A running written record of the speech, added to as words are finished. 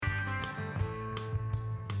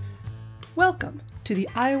Welcome to the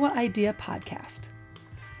Iowa Idea Podcast.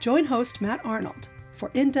 Join host Matt Arnold for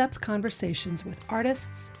in-depth conversations with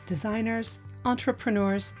artists, designers,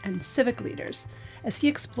 entrepreneurs, and civic leaders as he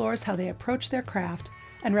explores how they approach their craft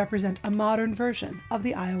and represent a modern version of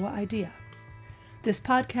the Iowa idea. This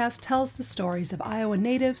podcast tells the stories of Iowa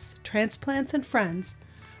natives, transplants, and friends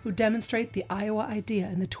who demonstrate the Iowa idea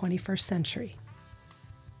in the 21st century.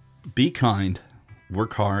 Be kind,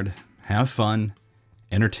 work hard, have fun,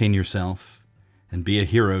 entertain yourself, and be a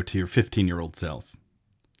hero to your 15-year-old self.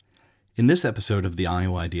 In this episode of the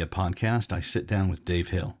Iowa Idea Podcast, I sit down with Dave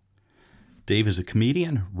Hill. Dave is a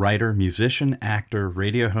comedian, writer, musician, actor,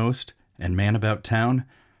 radio host, and man about town,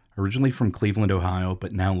 originally from Cleveland, Ohio,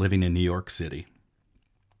 but now living in New York City.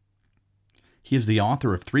 He is the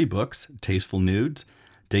author of 3 books, Tasteful Nudes,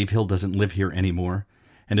 Dave Hill Doesn't Live Here Anymore,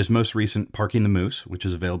 and his most recent, Parking the Moose, which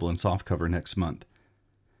is available in softcover next month.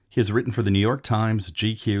 He has written for the New York Times,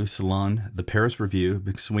 GQ, Salon, the Paris Review,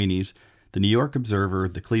 McSweeney's, the New York Observer,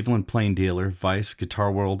 the Cleveland Plain Dealer, Vice,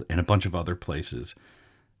 Guitar World, and a bunch of other places.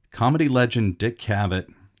 Comedy legend Dick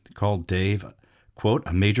Cavett called Dave, quote,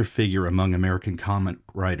 a major figure among American comic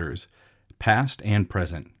writers, past and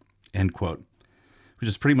present, end quote, which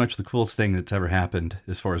is pretty much the coolest thing that's ever happened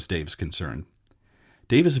as far as Dave's concerned.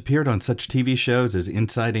 Dave has appeared on such TV shows as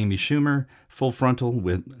Inside Amy Schumer, Full Frontal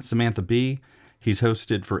with Samantha Bee. He's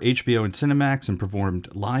hosted for HBO and Cinemax and performed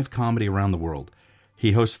live comedy around the world.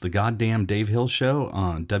 He hosts the Goddamn Dave Hill Show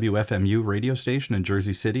on WFMU radio station in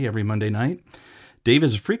Jersey City every Monday night. Dave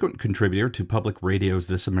is a frequent contributor to public radio's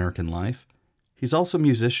This American Life. He's also a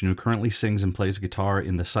musician who currently sings and plays guitar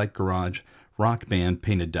in the Psych Garage rock band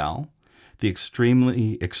Painted Doll, the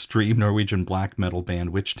extremely extreme Norwegian black metal band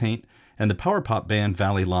Witch Taint, and the power pop band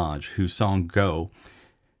Valley Lodge, whose song Go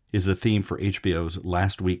is the theme for HBO's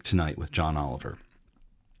Last Week Tonight with John Oliver.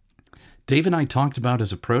 Dave and I talked about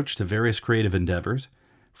his approach to various creative endeavors.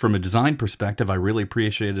 From a design perspective, I really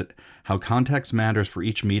appreciated how context matters for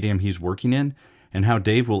each medium he's working in, and how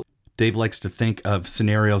Dave likes to think of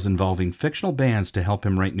scenarios involving fictional bands to help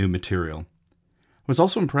him write new material. I was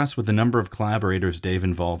also impressed with the number of collaborators Dave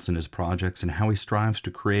involves in his projects and how he strives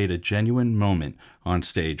to create a genuine moment on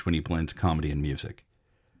stage when he blends comedy and music.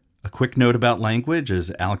 A quick note about language,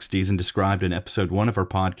 as Alex Deason described in episode 1 of our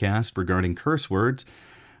podcast regarding curse words,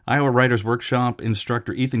 Iowa Writers Workshop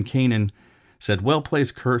instructor Ethan Kanan said,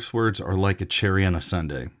 well-placed curse words are like a cherry on a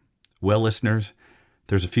sundae. Well, listeners,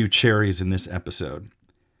 there's a few cherries in this episode,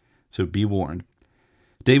 so be warned.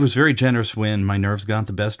 Dave was very generous when my nerves got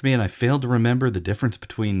the best of me and I failed to remember the difference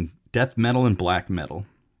between death metal and black metal.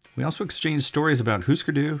 We also exchanged stories about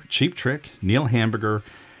Husker Du, Cheap Trick, Neil Hamburger,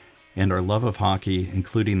 and our love of hockey,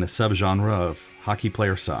 including the subgenre of hockey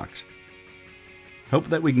player socks. Hope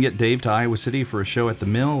that we can get Dave to Iowa City for a show at the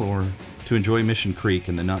Mill or to enjoy Mission Creek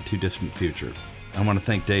in the not-too-distant future. I want to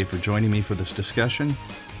thank Dave for joining me for this discussion,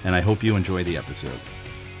 and I hope you enjoy the episode.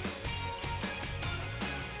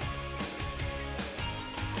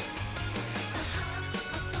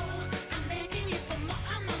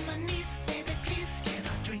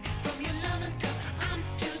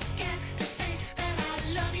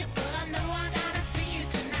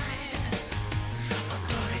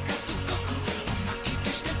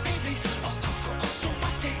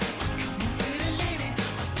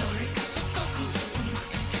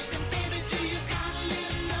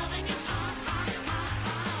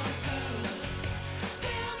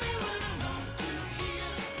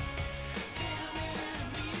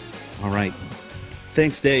 All right.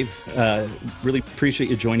 Thanks, Dave. Really appreciate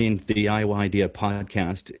you joining the Iowa Idea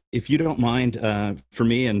Podcast. If you don't mind, for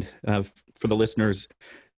me and for the listeners,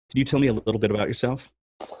 could you tell me a little bit about yourself?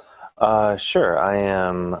 Sure. I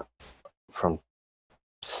am from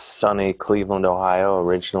sunny Cleveland, Ohio,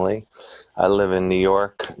 originally. I live in New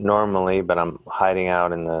York normally, but I'm hiding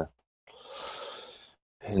out in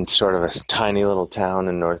sort of a tiny little town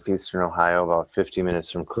in northeastern Ohio, about 50 minutes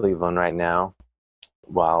from Cleveland right now.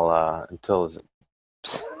 While until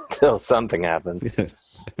something happens,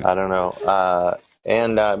 I don't know.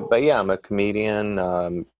 But yeah, I'm a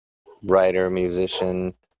comedian, writer,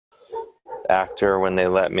 musician, actor when they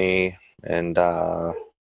let me, and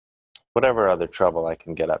whatever other trouble I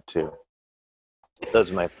can get up to.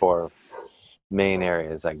 Those are my 4 main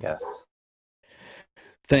areas, I guess.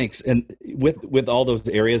 Thanks. And with all those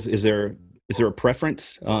areas, is there a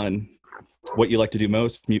preference on what you like to do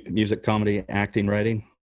most? Music, comedy, acting, writing?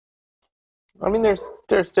 I mean,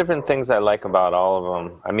 there's different things I like about all of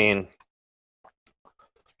them. I mean,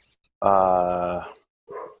 I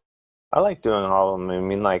like doing all of them. I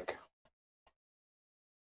mean, like,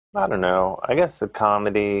 I don't know. I guess the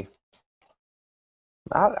comedy,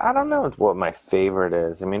 I don't know what my favorite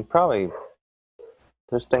is. I mean, probably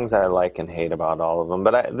there's things I like and hate about all of them.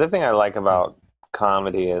 But the thing I like about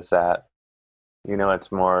comedy is that,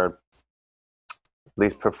 it's more, at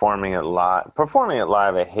least performing it live. Performing it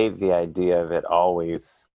live, I hate the idea of it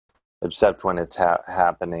always, except when it's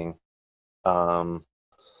happening. Um,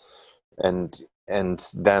 and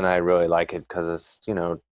then I really like it because it's,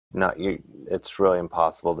 not you. It's really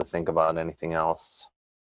impossible to think about anything else.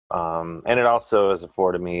 And it also has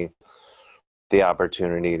afforded me the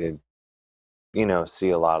opportunity to, see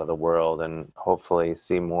a lot of the world and hopefully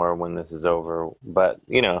see more when this is over. But,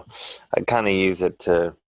 I kind of use it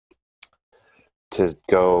to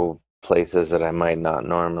go places that I might not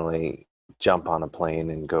normally jump on a plane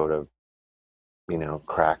and go to,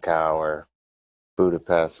 Krakow or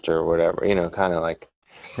Budapest or whatever, kind of like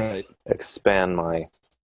Right. expand my,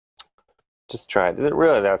 just try it.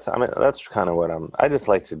 Really, that's kind of what I just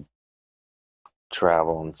like to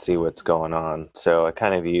travel and see what's going on. So I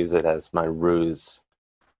kind of use it as my ruse.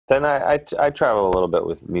 Then I travel a little bit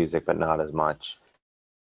with music, but not as much.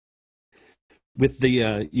 With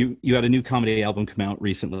the you had a new comedy album come out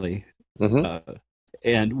recently,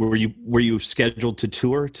 and were you scheduled to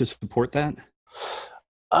tour to support that?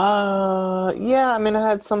 Yeah. I mean, I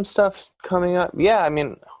had some stuff coming up. Yeah. I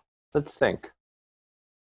mean, let's think.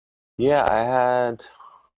 Yeah, I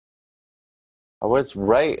was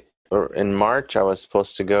right. Or in March, I was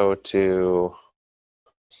supposed to do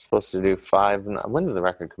five. When did the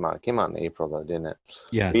record come out? It came out in April, though, didn't it?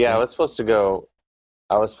 Yeah. But yeah, I was supposed to go.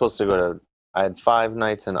 I had 5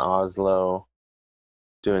 nights in Oslo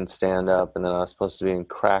doing stand up, and then I was supposed to be in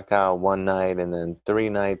Krakow one night, and then 3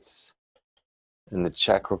 nights in the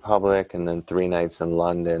Czech Republic, and then 3 nights in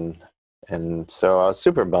London. And so I was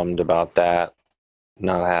super bummed about that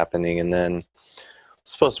not happening. And then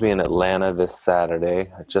supposed to be in Atlanta this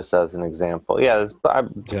Saturday, just as an example. Yeah,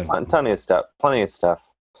 plenty of stuff.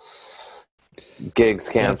 Gigs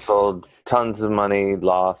canceled, tons of money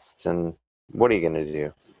lost, and what are you going to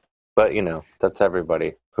do? But, that's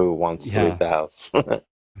everybody who wants to leave the house.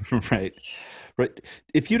 Right.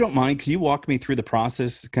 If you don't mind, can you walk me through the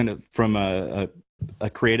process kind of from a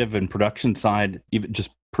creative and production side, even just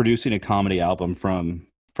producing a comedy album from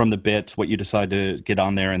the bits, what you decide to get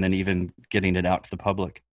on there, and then even getting it out to the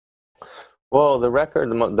public? Well, the record,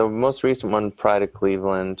 the most recent one, Pride of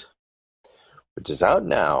Cleveland, which is out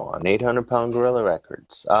now on 800 Pound Gorilla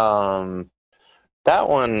Records. That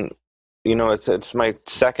one, it's my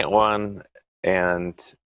second one, and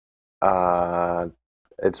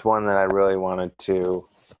it's one that I really wanted to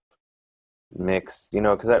mix,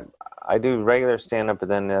 because I do regular stand-up, but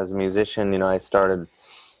then as a musician, I started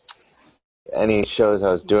any shows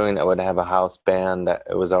I was doing that would have a house band. That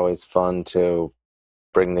it was always fun to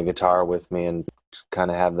bring the guitar with me and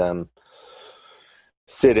kind of have them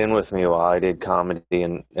sit in with me while I did comedy,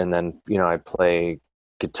 and then I'd play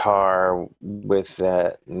guitar with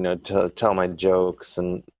that, to tell my jokes,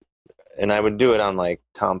 and I would do it on like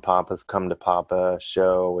Tom Papa's Come to Papa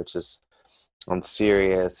show, which is on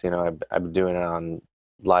Sirius. I've been doing it on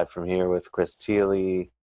Live from Here with Chris Thiele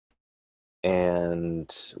and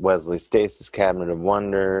Wesley Stace's Cabinet of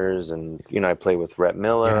Wonders, and I play with Rhett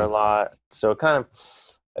Miller a lot. So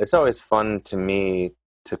it's always fun to me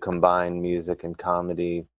to combine music and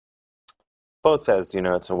comedy, both as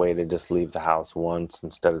it's a way to just leave the house once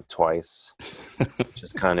instead of twice, which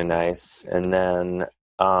is kind of nice. And then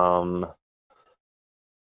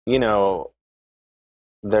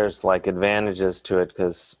there's like advantages to it,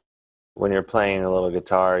 because when you're playing a little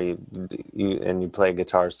guitar, you play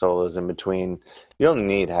guitar solos in between, you don't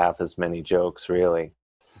need half as many jokes really,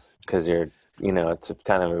 because it's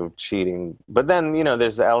kind of cheating. But then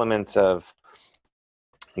there's elements of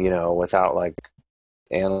without like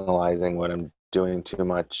analyzing what I'm doing too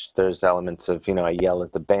much, there's elements of I yell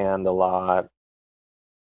at the band a lot,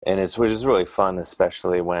 and which is really fun,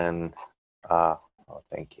 especially when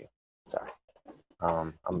thank you, sorry,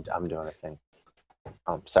 I'm doing a thing,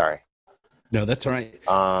 sorry. No, that's all right.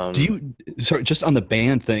 Sorry, just on the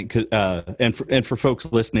band thing, and for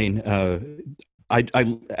folks listening,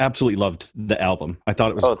 I absolutely loved the album. I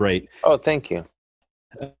thought it was great. Oh, thank you.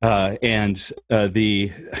 And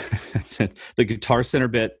the the Guitar Center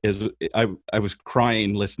bit is, I was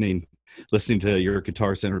crying listening to your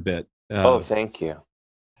Guitar Center bit. Thank you.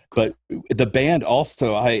 But the band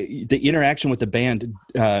also, the interaction with the band,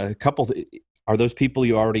 are those people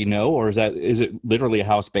you already know, or is it literally a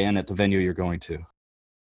house band at the venue you're going to?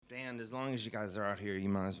 Band, as long as you guys are out here, you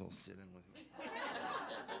might as well sit in with me.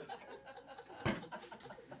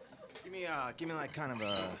 Give me like kind of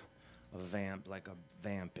a vamp, like a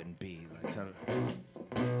vamp in B, like kind of.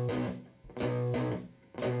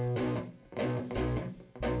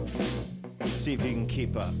 See if you can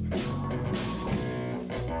keep up.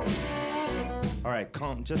 All right,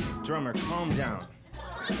 drummer, calm down.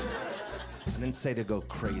 I didn't say to go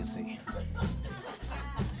crazy.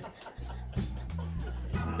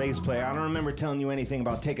 Bass player, I don't remember telling you anything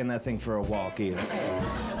about taking that thing for a walk either.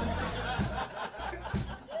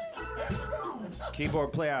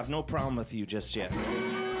 Keyboard player, I have no problem with you just yet.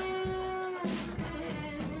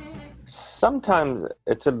 Sometimes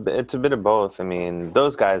it's a bit of both. I mean,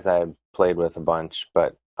 those guys I played with a bunch,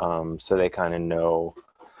 but so they kind of know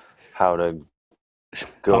how to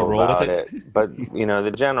go roll with about it. But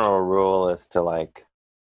the general rule is to like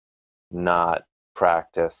not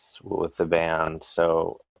practice with the band.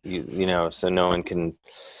 So so no one can,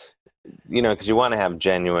 because you want to have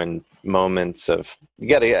genuine moments of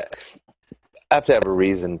have to have a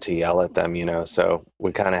reason to yell at them, so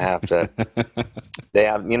we kind of have to, they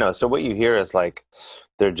have, so what you hear is like,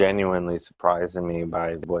 they're genuinely surprising me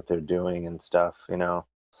by what they're doing and stuff,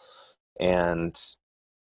 and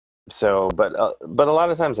so, but a lot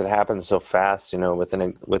of times it happens so fast, with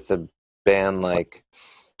the band, like,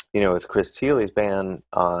 with Chris Thiele's band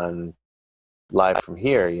on Live from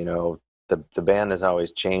Here, the band is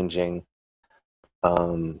always changing,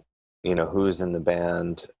 who's in the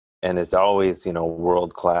band. And it's always,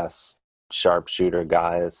 world-class sharpshooter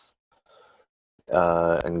guys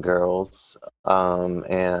and girls.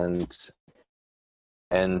 And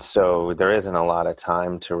so there isn't a lot of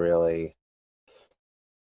time to really,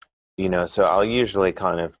 so I'll usually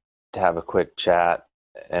kind of have a quick chat.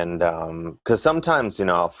 And because sometimes,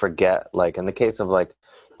 I'll forget, like in the case of like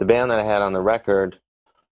the band that I had on the record,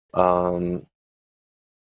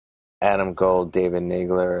 Adam Gold, David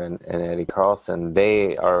Nagler, and Eddie Carlson,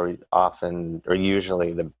 they are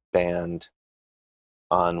usually the band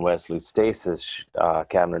on Wesley Stace's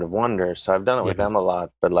Cabinet of Wonders. So I've done it with them a lot.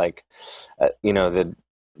 But like, the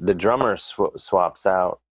drummer swaps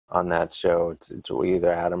out on that show. It's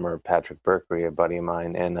either Adam or Patrick Berkery, a buddy of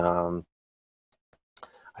mine. And I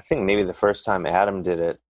think maybe the first time Adam did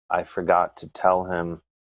it, I forgot to tell him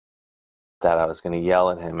that I was going to yell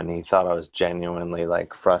at him, and he thought I was genuinely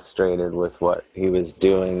like frustrated with what he was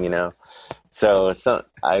doing, So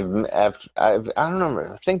I don't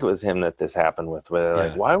remember. I think it was him that this happened with. Where they're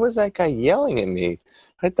like, why was that guy yelling at me?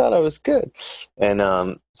 I thought I was good, and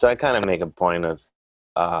so I kind of make a point of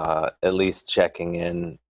at least checking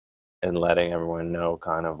in and letting everyone know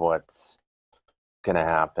kind of what's going to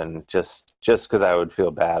happen, just because I would feel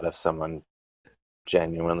bad if someone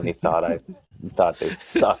genuinely thought they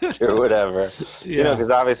sucked or whatever,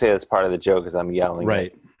 because obviously that's part of the joke is I'm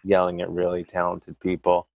yelling at really talented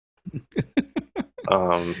people.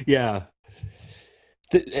 And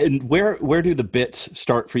where do the bits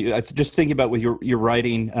start for you? Just thinking about with your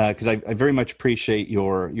writing, because I very much appreciate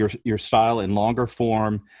your style in longer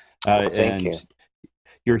form, thank you.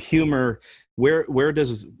 Your humor. Where do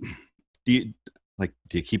you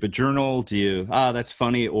keep a journal? Do you that's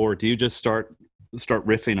funny, or do you just start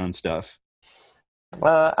riffing on stuff?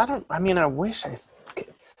 I wish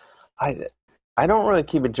I don't really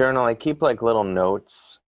keep a journal. I keep like little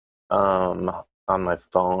notes on my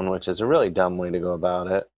phone, which is a really dumb way to go about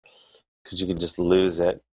it because you could just lose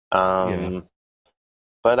it. But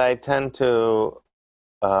I tend to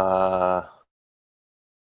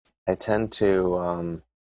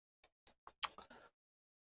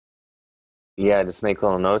just make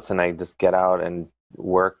little notes, and I just get out and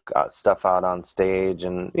work stuff out on stage.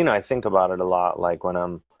 And I think about it a lot, like when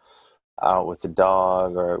I'm out with the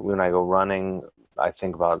dog or when I go running, I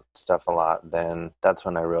think about stuff a lot. Then that's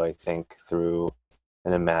when I really think through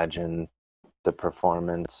and imagine the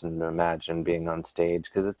performance and imagine being on stage,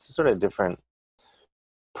 because it's sort of different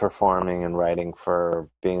performing and writing for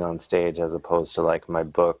being on stage as opposed to like my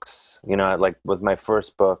books. Like with my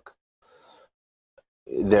first book,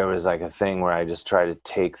 there was like a thing where I just tried to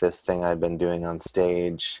take this thing I'd been doing on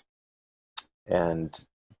stage and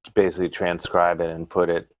basically transcribe it and put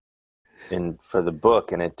it in for the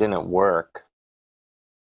book, and it didn't work.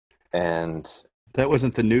 And that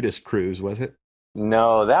wasn't the Nudist Cruise, was it?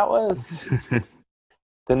 No, that was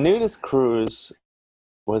the Nudist Cruise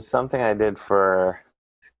was something I did for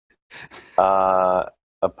a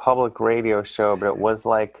public radio show, but it was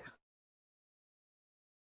like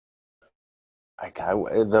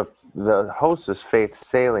the host was Faith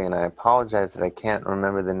Saley, and I apologize that I can't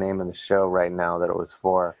remember the name of the show right now that it was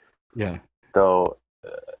for. Yeah. Though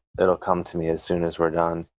it'll come to me as soon as we're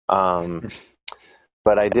done.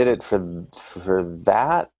 But I did it for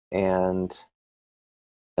that, and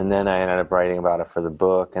then I ended up writing about it for the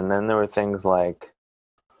book. And then there were things like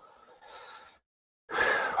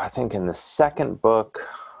I think in the second book,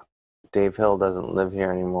 Dave Hill Doesn't Live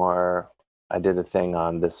Here Anymore, I did a thing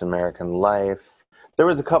on This American Life. There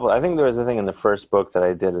was a couple. I think there was a thing in the first book that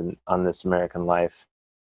I did on This American Life,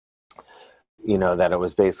 that it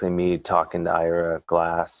was basically me talking to Ira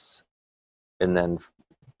Glass. And then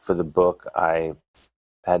for the book, I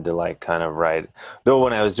had to like kind of write. Though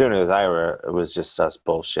when I was doing it with Ira, it was just us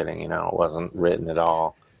bullshitting, it wasn't written at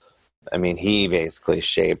all. I mean, he basically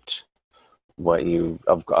shaped what you,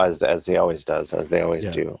 as he always does, as they always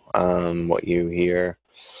do, what you hear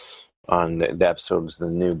on the episodes, The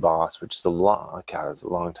New Boss, which is it was a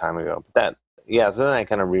long time ago. But so then I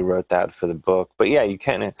kind of rewrote that for the book. But yeah, you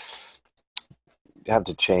kind of have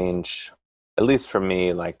to change, at least for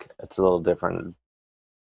me, like it's a little different,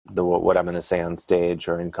 what I'm going to say on stage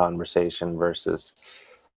or in conversation versus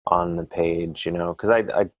on the page, because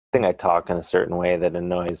I think I talk in a certain way that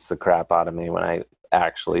annoys the crap out of me when I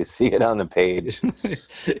actually see it on the page.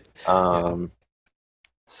 But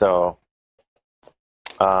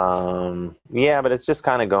it's just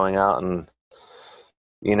kind of going out and,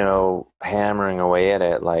 hammering away at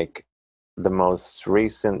it. Like the most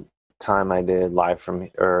recent time I did Live From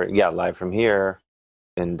Here,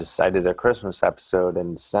 and I did their Christmas episode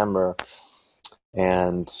in December,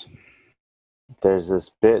 and there's this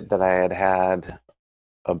bit that I had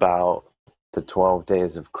about the 12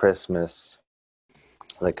 days of Christmas,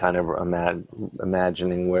 like kind of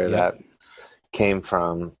imagining where that came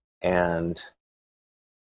from. And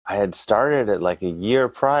I had started it like a year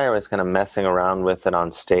prior. I was kind of messing around with it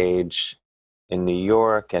on stage in New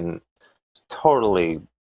York, and totally,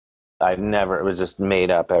 it was just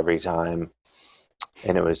made up every time.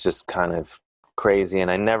 And it was just kind of crazy. And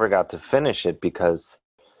I never got to finish it because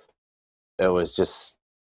it was just,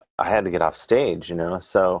 I had to get off stage,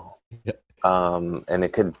 so, and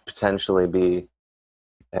it could potentially be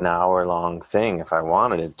an hour-long thing if I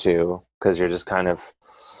wanted it to, because you're just kind of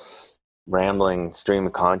rambling stream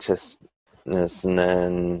of consciousness.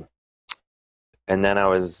 And then I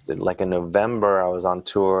was like in November, I was on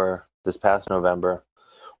tour this past November.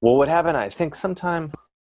 Well, what happened, I think sometime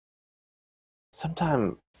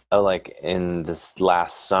like in this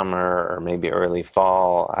last summer or maybe early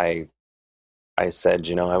fall, I said,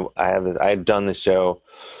 I had done the show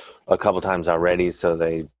a couple times already, so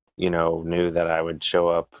they, knew that I would show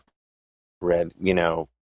up that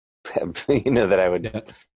I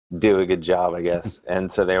would do a good job, I guess.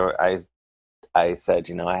 And so I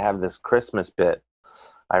said, I have this Christmas bit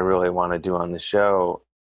I really want to do on the show.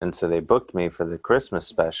 And so they booked me for the Christmas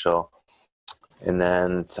special. And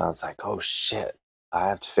then so I was like, oh shit, I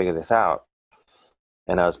have to figure this out.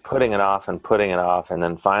 And I was putting it off. And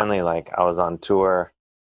then finally, like, I was on tour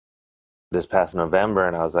this past November,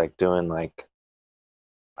 and I was like doing like,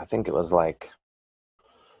 I think it was like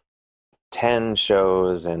 10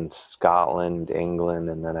 shows in Scotland, England.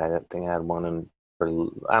 And then I think I had one in Berlin.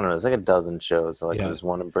 I don't know, it was like a dozen shows. Like, there was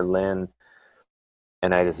one in Berlin.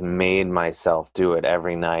 And I just made myself do it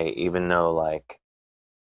every night, even though like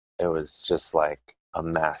it was just like a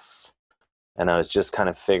mess. And I was just kind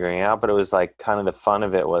of figuring it out, but it was like kind of the fun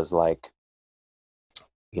of it was like,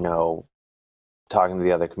 talking to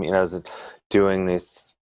the other comedians. I was doing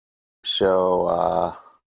this show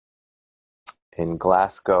in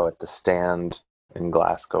Glasgow at the Stand in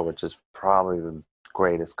Glasgow, which is probably the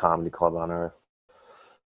greatest comedy club on earth.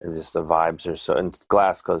 And just the vibes are so, and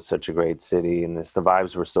Glasgow is such a great city, and the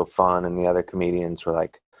vibes were so fun, and the other comedians were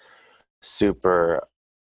like super,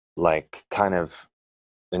 like kind of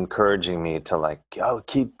encouraging me to like,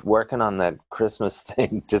 keep working on that Christmas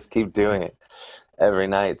thing, just keep doing it every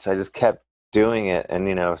night. So I just kept doing it,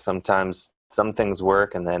 and sometimes some things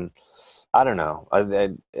work, and then I don't know,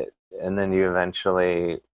 and then you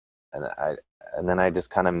eventually, and then I just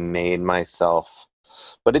kind of made myself,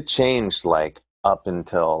 but it changed like up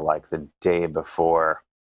until like the day before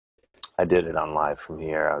I did it on Live From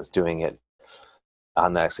Here. I was doing it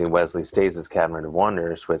on actually Wesley Stays' Cabinet of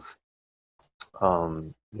Wonders with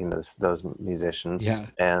those musicians,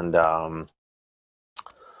 and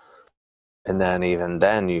then even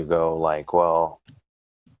then you go like, well,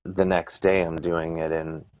 the next day I'm doing it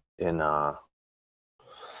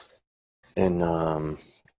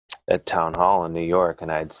at Town Hall in New York,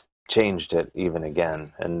 and I'd changed it even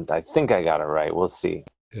again, and I think I got it right. We'll see.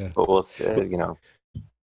 But we'll see.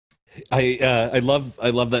 I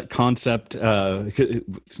love that concept. Kind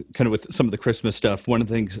of with some of the Christmas stuff. One of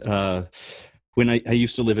the things when I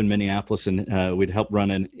used to live in Minneapolis, and we'd help run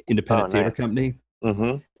an independent theater company,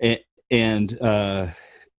 and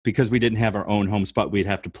because we didn't have our own home spot, we'd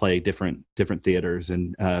have to play different theaters,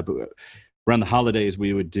 and but around the holidays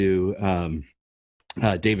we would do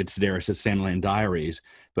David Sedaris' Sandland Diaries.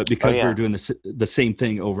 But because we were doing the same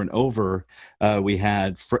thing over and over, we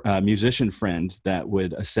had musician friends that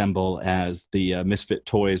would assemble as the Misfit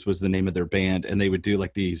Toys was the name of their band, and they would do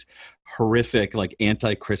like these horrific, like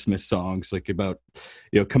anti-Christmas songs, like about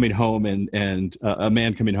coming home and a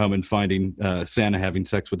man coming home and finding Santa having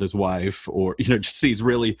sex with his wife, or just these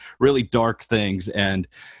really, really dark things. And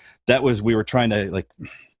that was, we were trying to like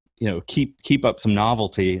keep up some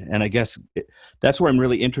novelty. And I guess that's where I'm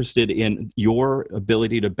really interested in your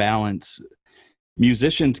ability to balance.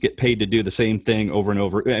 Musicians get paid to do the same thing over and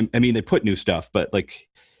over. I mean, they put new stuff, but like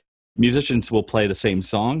musicians will play the same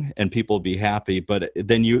song and people will be happy. But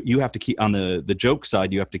then you have to keep on the joke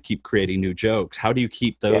side, you have to keep creating new jokes. How do you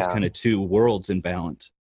keep those kind of two worlds in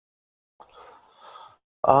balance?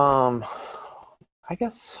 I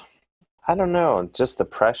guess, I don't know, just the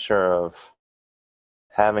pressure of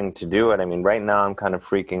having to do it. I mean, right now I'm kind of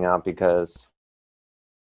freaking out because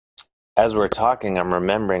as we're talking, I'm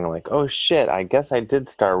remembering like, oh shit, I guess I did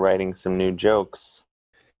start writing some new jokes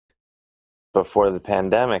before the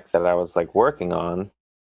pandemic that I was like working on.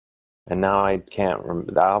 And now I can't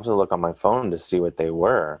I'll have to look on my phone to see what they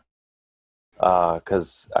were.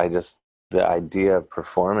 'Cause the idea of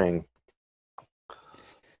performing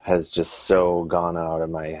has just so gone out of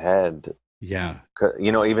my head. Yeah.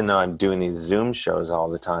 Even though I'm doing these Zoom shows all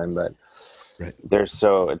the time, but right.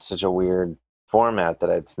 It's such a weird format that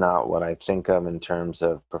it's not what I think of in terms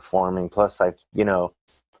of performing. Plus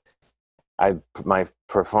my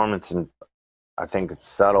performance in, I think it's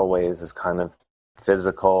subtle ways is kind of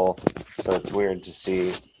physical. So it's weird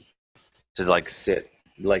to like sit,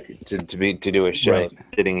 like to do a show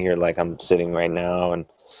sitting here like I'm sitting right now.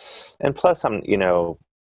 And plus I'm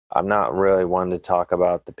not really one to talk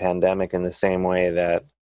about the pandemic in the same way that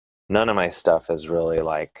none of my stuff is really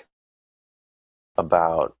like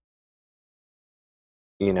about,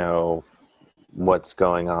 what's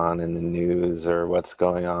going on in the news or what's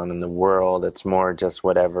going on in the world. It's more just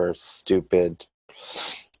whatever stupid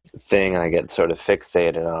thing I get sort of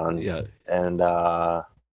fixated on. Yeah. And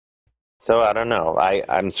so I don't know.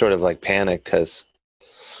 I'm sort of like panicked because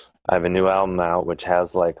I have a new album out which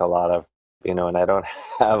has like a lot of, and I don't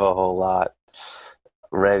have a whole lot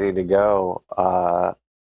ready to go,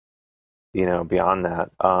 beyond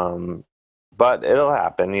that. But it'll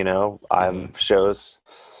happen, I have shows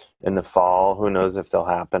in the fall. Who knows if they'll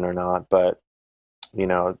happen or not. But,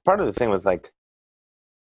 part of the thing with like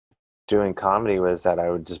doing comedy was that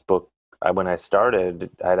I would just book, when I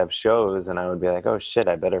started, I'd have shows and I would be like, oh shit,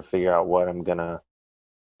 I better figure out what I'm going to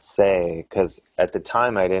say, because at the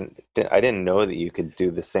time I didn't know that you could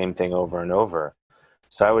do the same thing over and over.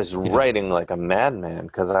 So I was writing like a madman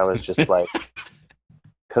because I was just like,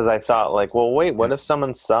 because I thought like, well, wait, what if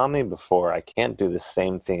someone saw me before? I can't do the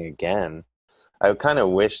same thing again. I kind of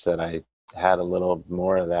wish that I had a little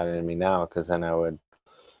more of that in me now, because then I would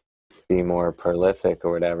be more prolific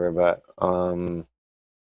or whatever. But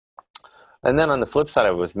and then on the flip side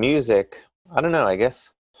of it with music, I don't know, I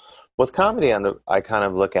guess with comedy, I kind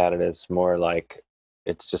of look at it as more like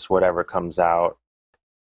it's just whatever comes out,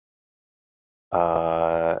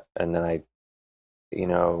 and then I,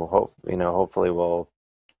 hopefully we'll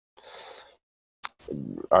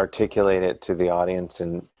articulate it to the audience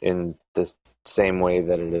in the same way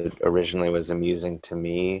that it originally was amusing to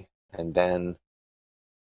me. And then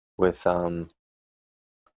with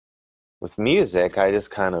music, I just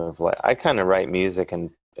kind of write music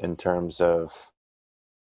in terms of,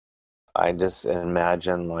 I just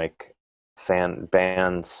imagine like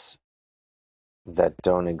bands that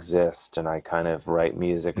don't exist, and I kind of write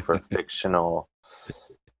music for fictional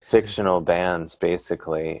bands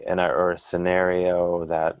basically, or a scenario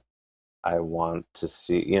that I want to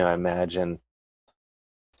see.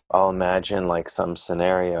 I'll imagine like some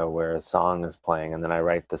scenario where a song is playing, and then I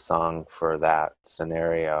write the song for that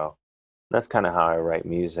scenario. That's kind of how I write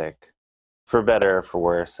music, for better or for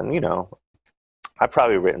worse. And I've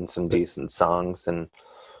probably written some decent songs and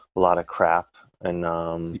a lot of crap and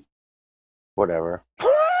whatever.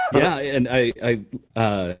 Yeah, and I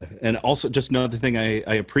and also just another thing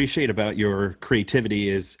I appreciate about your creativity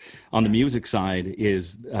is on the music side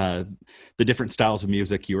is the different styles of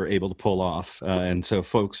music you were able to pull off. And so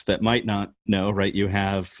folks that might not know, right, you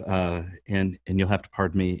have and you'll have to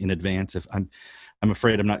pardon me in advance if I'm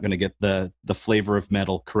afraid I'm not going to get the flavor of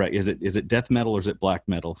metal correct. Is it death metal or is it black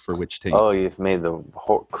metal for which team? Oh, you've made the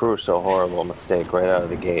crucial, horrible mistake right out of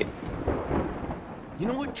the gate. You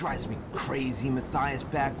know what drives me crazy, Matthias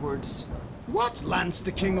Backwards? What, Lance,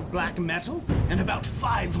 the king of black metal? And about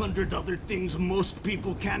 500 other things most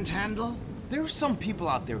people can't handle? There are some people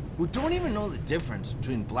out there who don't even know the difference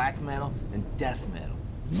between black metal and death metal.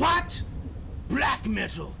 What? Black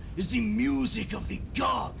metal is the music of the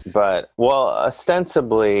gods. But well,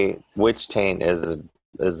 ostensibly, Witch Taint is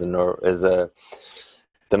the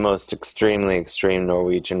most extremely extreme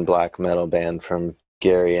Norwegian black metal band from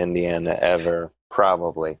Gary, Indiana ever,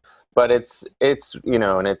 probably. But it's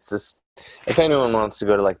and it's just, if anyone wants to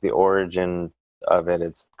go to like the origin of it,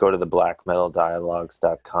 it's go to the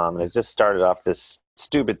blackmetaldialogues.com, and it just started off this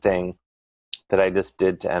stupid thing that I just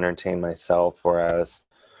did to entertain myself, where I was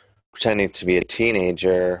pretending to be a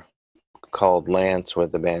teenager called Lance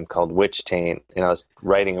with a band called Witch Taint, and I was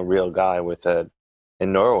writing a real guy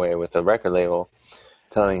in Norway with a record label,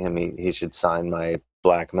 telling him he should sign my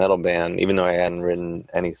black metal band, even though I hadn't written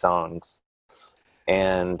any songs.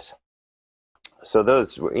 And so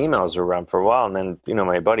those emails were around for a while, and then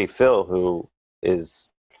my buddy Phil, who is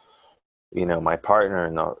my partner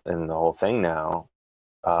in the whole thing now,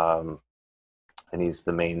 and he's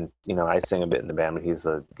the main, I sing a bit in the band, but he's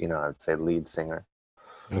the I'd say lead singer.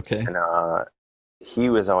 Okay. And he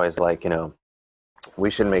was always like, we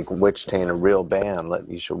should make Witch Taint a real band.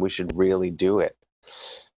 We should really do it.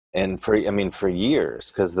 And for years,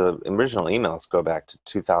 because the original emails go back to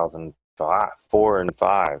 2004 and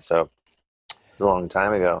 5, so it's a long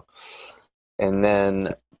time ago. And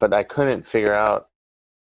then, but I couldn't figure out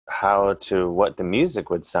what the music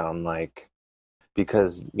would sound like,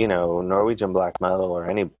 because Norwegian black metal or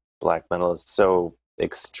any black metal is so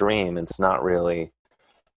extreme. It's not really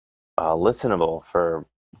listenable for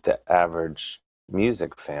the average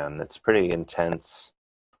music fan. It's pretty intense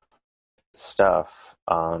stuff,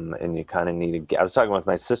 and you kind of need I was talking with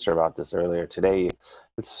my sister about this earlier today.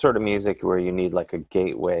 It's sort of music where you need like a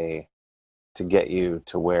gateway to get you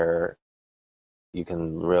to where you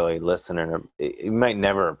can really listen, and you might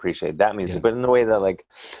never appreciate that music, but in the way that, like,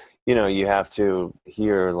 you have to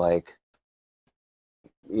hear, like,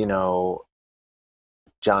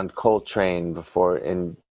 John Coltrane before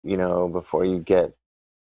you get,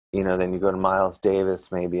 then you go to Miles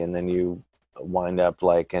Davis maybe, and then you wind up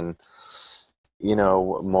like in,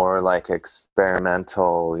 more like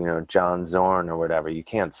experimental, John Zorn or whatever. You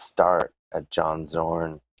can't start at John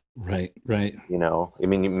Zorn. Right.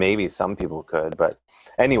 Maybe some people could, but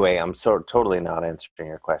anyway, I'm totally not answering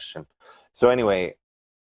your question. So anyway,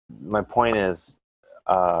 my point is,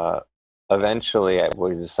 eventually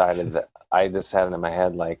we decided that I just had it in my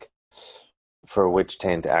head, like, for Witch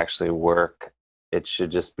Taint to actually work, it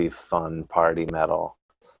should just be fun party metal.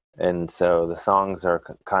 And so the songs are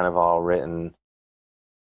kind of all written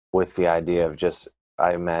with the idea of just,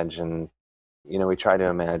 I imagine, we try to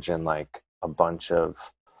imagine like a bunch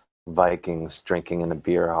of Vikings drinking in a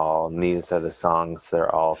beer hall, and these are the songs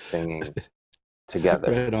they're all singing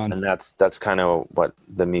together. Right on. And that's kind of what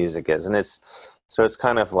the music is. And it's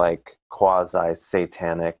kind of like quasi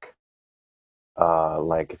satanic,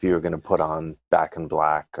 like if you were going to put on Back in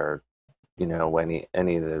Black, or any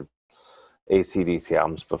of the AC/DC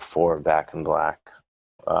albums before Back in Black,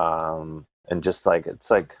 and just like,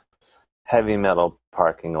 it's like heavy metal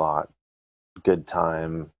parking lot, good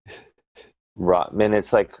time rock. And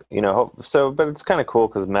it's like, but it's kind of cool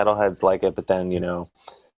because metalheads like it, but then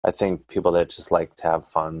I think people that just like to have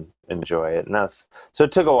fun enjoy it. And so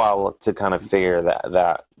it took a while to kind of figure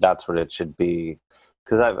that's what it should be,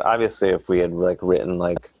 because obviously if we had like written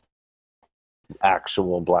like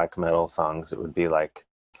actual black metal songs, it would be like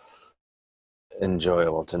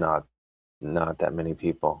enjoyable to not that many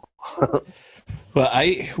people. Well,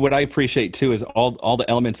 what I appreciate too is all the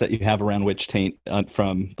elements that you have around Witch Taint,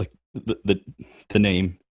 from like the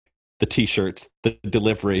name, the T-shirts, the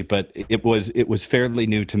delivery. But it was fairly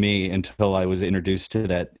new to me until I was introduced to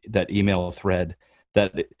that email thread.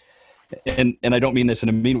 And I don't mean this in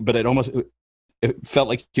a mean, but it felt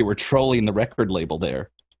like you were trolling the record label there.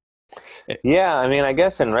 Yeah, I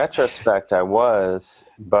guess in retrospect I was,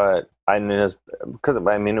 but it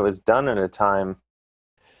was done at a time,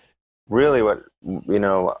 really what,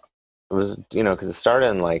 it was, because it started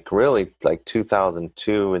in like really like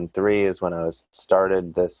 2002 and 3 is when I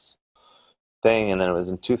started this thing. And then it was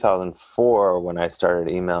in 2004 when I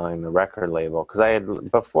started emailing the record label, because I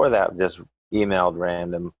had before that just emailed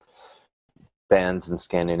random bands in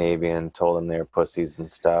Scandinavia and told them they were pussies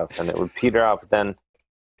and stuff, and it would peter out. But then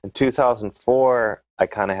in 2004 I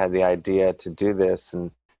kind of had the idea to do this,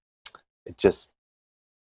 and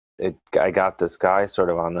I got this guy sort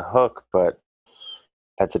of on the hook. But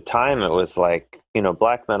at the time it was like,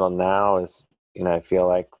 black metal now is, I feel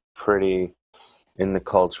like pretty in the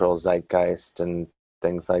cultural zeitgeist and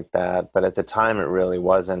things like that. But at the time it really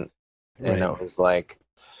wasn't. Right. It was like,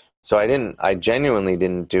 So I genuinely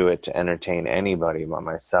didn't do it to entertain anybody but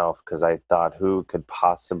myself, because I thought, who could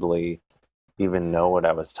possibly even know what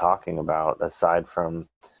I was talking about aside from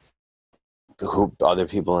who other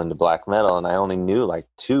people into black metal. And I only knew like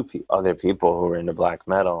two other people who were into black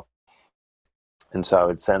metal. And so I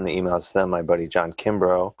would send the emails to them, my buddy John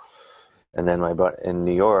Kimbrough, and then my buddy in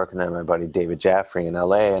New York, and then my buddy David Jaffrey in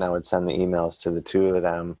LA, and I would send the emails to the two of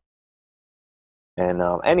them. And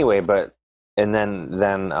and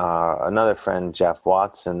then another friend, Jeff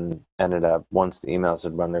Watson, ended up, once the emails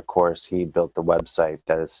had run their course, he built the website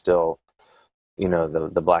that is still,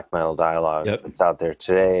 the Black Metal Dialogues. Yep. It's out there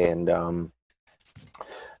today.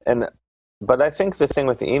 But I think the thing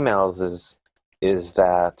with the emails is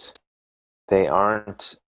that they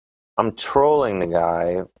aren't, I'm trolling the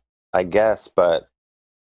guy, I guess, but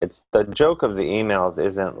it's the joke of the emails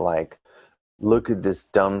isn't like, look at this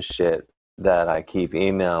dumb shit that I keep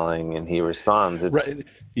emailing and he responds. It's Right.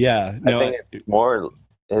 Yeah. No, I think it's more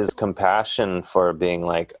his compassion for being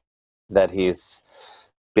like, that he's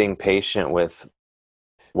being patient with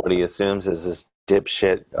what he assumes is this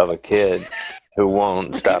dipshit of a kid who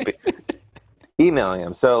won't stop emailing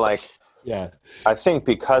him. So like, yeah. I think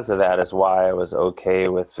because of that is why I was okay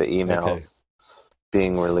with the emails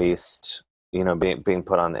being released, being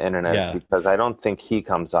put on the internet, is because I don't think he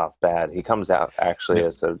comes off bad. He comes out actually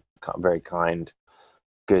as a very kind,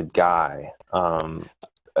 good guy.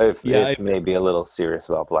 If maybe a little serious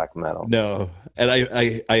about black metal. No, and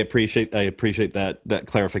I appreciate that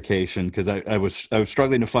clarification, because I was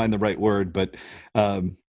struggling to find the right word, but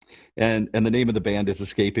and the name of the band is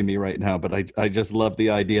escaping me right now, but I just love the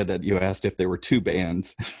idea that you asked if there were two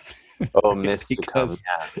bands. Oh, because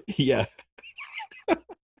yeah.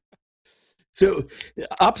 So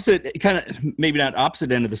opposite, kind of maybe not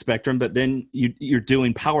opposite end of the spectrum, but then you're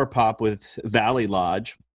doing power pop with Valley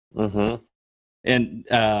Lodge. Mm-hmm. And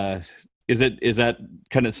is that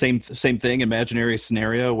kind of same thing, imaginary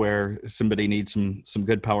scenario where somebody needs some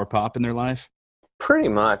good power pop in their life? Pretty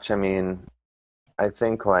much. I mean, I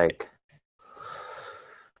think like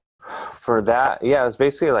for that, it was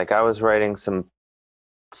basically like I was writing some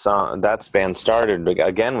song. That band started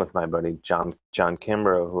again with my buddy John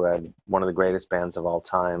Kimbrough, who had one of the greatest bands of all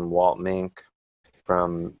time, Walt Mink,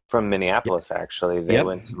 from Minneapolis. Actually, they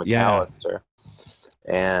went to McAllister,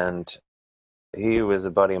 and he was a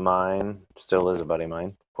buddy of mine, still is a buddy of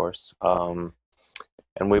mine, of course. And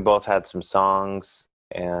we both had some songs,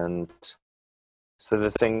 and so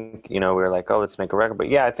the thing, we were like, oh, let's make a record. But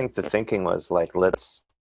yeah, I think the thinking was like, did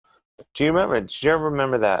you ever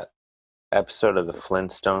remember that episode of the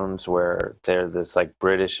Flintstones where there's this like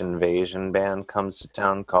British invasion band comes to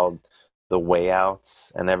town called the Way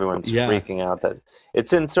Outs, and everyone's freaking out that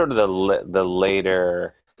it's in sort of the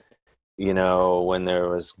later, when there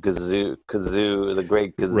was Kazoo, the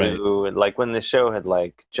great Kazoo, and like when the show had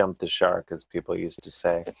like jumped the shark, as people used to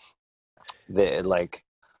say, it like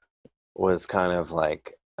was kind of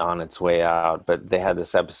like on its way out, but they had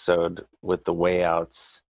this episode with the Way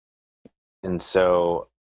Outs, and so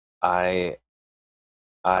I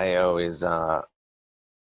always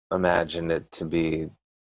imagined it to be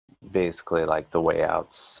basically like the Way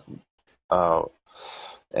Outs,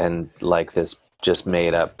 and like this just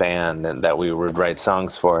made up band, and that we would write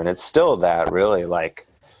songs for. And it's still that, really. Like,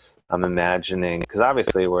 I'm imagining, because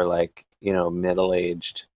obviously we're like,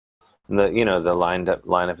 middle-aged. The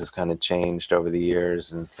lineup has kind of changed over the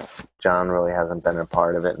years, and John really hasn't been a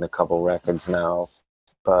part of it in a couple records now.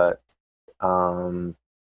 But and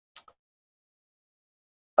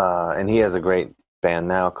he has a great band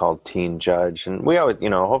now called Teen Judge, and we always,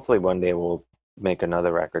 hopefully one day we'll make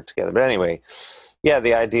another record together. But anyway,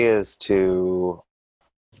 the idea is to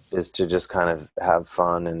just kind of have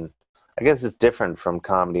fun, and I guess it's different from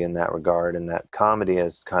comedy in that regard, and that comedy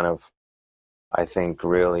is kind of, I think,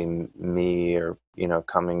 really me, or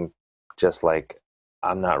coming just like,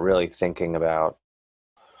 I'm not really thinking about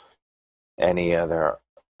any other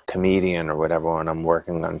comedian or whatever when I'm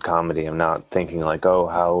working on comedy. I'm not thinking like, oh,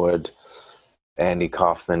 how would Andy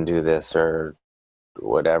Kaufman do this, or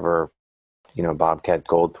whatever, Bobcat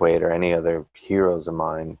Goldthwait or any other heroes of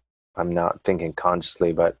mine. I'm not thinking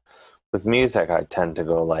consciously, but with music I tend to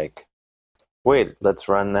go like, wait, let's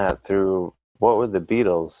run that through, what would the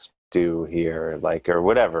Beatles do here, like, or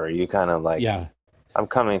whatever. You kind of like, I'm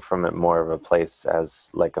coming from it more of a place as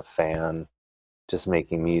like a fan, just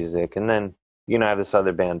making music. And then I have this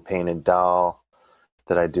other band, Painted Doll,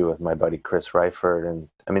 that I do with my buddy Chris Reifert. And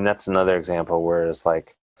I mean, that's another example where it's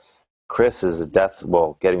like, Chris is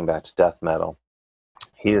getting back to death metal,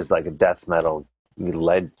 he is like a death metal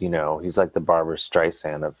he's like the Barbra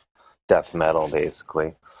Streisand of death metal,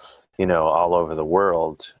 basically, all over the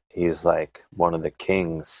world. he's like one of the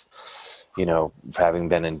kings, you know, having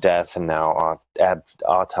been in Death and now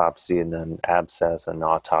Autopsy and then Abscess and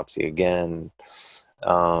Autopsy again.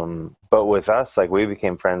 But with us, like, we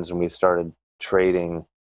became friends and we started trading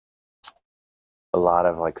a lot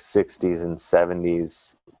of like 60s and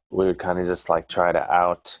 70s. We would kind of just like try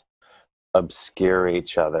to obscure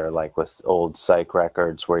each other, like with old psych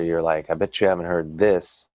records where you're like, I bet you haven't heard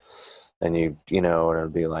this. And you know, and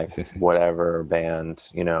it'd be like whatever band,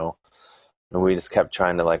 you know, and we just kept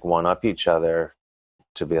trying to like one up each other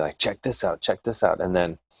to be like, check this out. And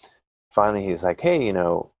then finally he's like, hey, you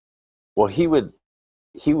know, well, he would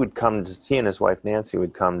come to, he and his wife Nancy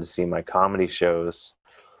would come to see my comedy shows.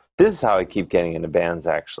 This is how I keep getting into bands,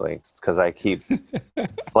 actually, because I keep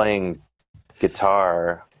playing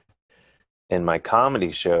guitar in my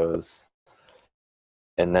comedy shows.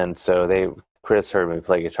 And then so Chris heard me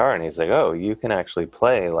play guitar and he's like, oh, you can actually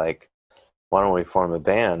play, like, why don't we form a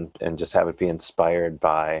band and just have it be inspired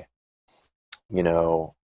by, you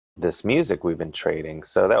know, this music we've been trading.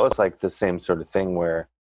 So that was like the same sort of thing where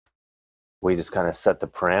we just kind of set the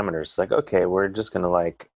parameters. Like, okay, we're just going to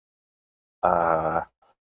like,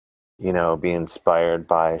 you know, be inspired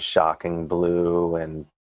by Shocking Blue and,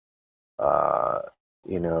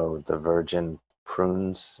 you know, the Virgin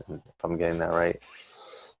Prunes, if I'm getting that right.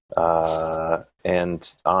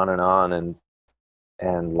 And on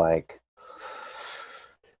and like,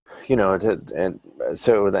 you know,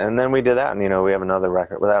 and then we did that, and you know, we have another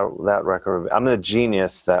record. Without that record, I'm the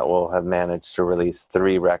genius that will have managed to release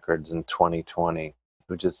 3 records in 2020,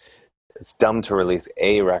 which is, it's dumb to release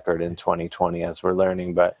a record in 2020 as we're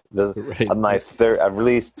learning, but this Right. my third. I've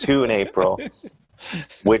released 2 in April,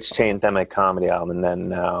 Witch Chain, then my comedy album, and then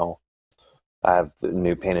now I have the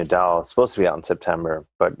new Painted Doll. It's supposed to be out in September,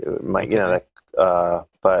 but it might, you know,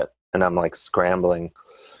 but I'm like scrambling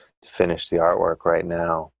to finish the artwork right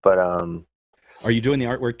now. But Are you doing the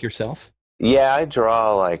artwork yourself? yeah, I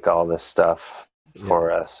draw like all this stuff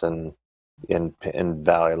for us, and in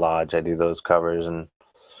Valley Lodge, I do those covers, and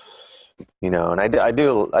you know, and I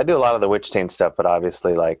do a lot of the Witch Chain stuff. But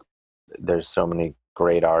obviously, like, there's so many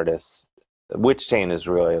great artists. Witch Chain is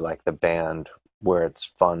really like the band where it's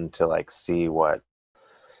fun to like see what,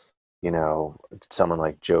 you know, someone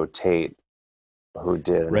like Joe Tate, who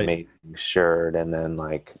did an amazing shirt, and then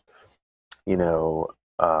like, you know,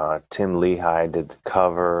 Tim Lehigh did the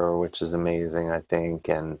cover, which is amazing, I think.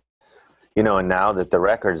 And you know, and now that the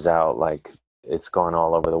record's out, like, it's going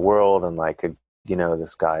all over the world, and like, you know,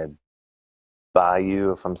 this guy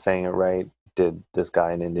Bayu, if I'm saying it right, this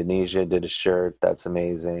guy in Indonesia did a shirt that's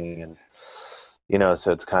amazing. And you know,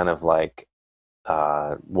 so it's kind of like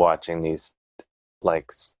watching these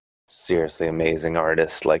like seriously amazing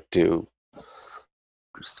artists like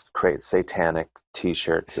create satanic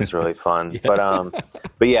t-shirts is really fun. But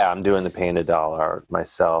yeah, I'm doing the Painted Doll art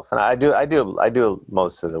myself, and I do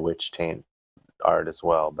most of the Witch Chain art as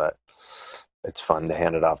well, but it's fun to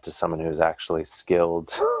hand it off to someone who's actually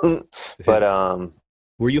skilled. But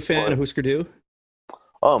were you a fan of Husker Du?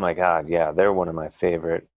 Oh my god, yeah, they're one of my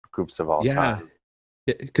favorite groups of all time.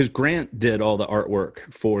 Because Grant did all the artwork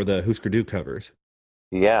for the Husker Du covers.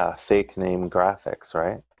 Yeah, Fake Name Graphics,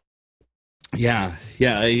 right? Yeah.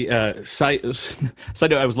 Side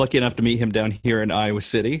note, I was lucky enough to meet him down here in Iowa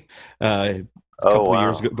City a couple of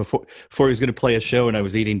years ago, before he was going to play a show, and I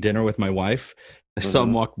was eating dinner with my wife. I saw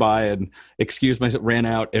him walk by and excused myself, ran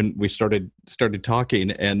out, and we started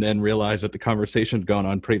talking, and then realized that the conversation had gone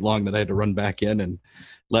on pretty long, that I had to run back in and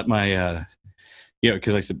let my you know,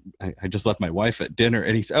 because I said, I just left my wife at dinner,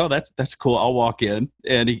 and he said, oh, that's cool, I'll walk in.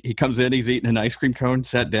 And he comes in, he's eating an ice cream cone,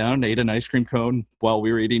 sat down, ate an ice cream cone while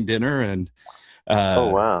we were eating dinner, and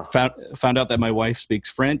found out that my wife speaks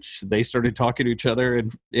French. They started talking to each other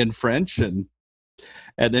in French, and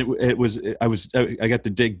then I got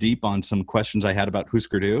to dig deep on some questions I had about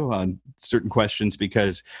Husker Du, on certain questions,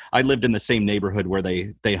 because I lived in the same neighborhood where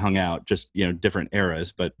they hung out, just, you know, different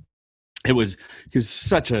eras, but he was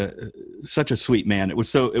such a sweet man. It was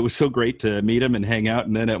so great to meet him and hang out.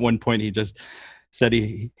 And then at one point he just said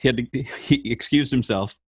he excused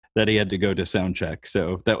himself that he had to go to sound check.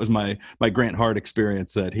 So that was my Grant Hart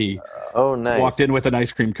experience, that he walked in with an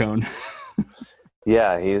ice cream cone.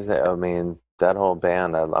 Yeah, I mean, that whole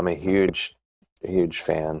band, I'm a huge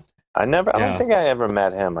fan. I don't think I ever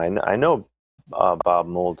met him. I know Bob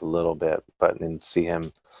Mould a little bit, but didn't see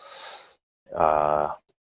him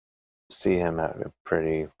at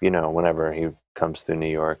pretty, you know, whenever he comes through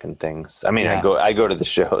New York and things. I mean, I go to the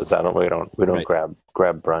shows. We don't grab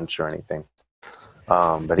brunch or anything.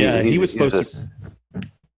 But he was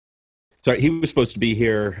supposed to be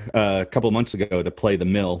here a couple of months ago to play the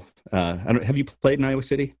Mill. Have you played in Iowa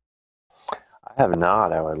City? have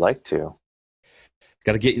not. I would like to.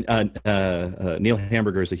 Got to get Neil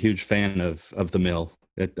Hamburger is a huge fan of the Mill.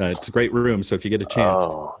 It's a great room, so if you get a chance.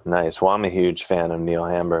 Oh, nice. Well, I'm a huge fan of Neil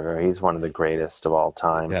Hamburger. He's one of the greatest of all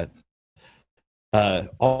time. Yeah.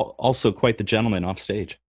 Also quite the gentleman off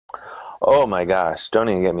stage. Oh my gosh, don't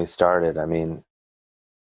even get me started. I mean,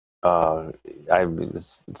 I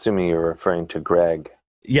was assuming you're referring to Greg.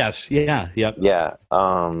 Yes, yeah, yep. Yeah.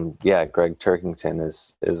 Greg Turkington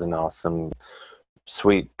is an awesome,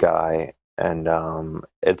 sweet guy. And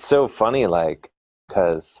it's so funny, like,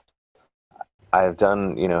 because I've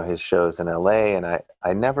done, his shows in LA, and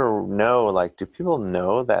I never know, like, do people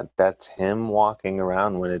know that that's him walking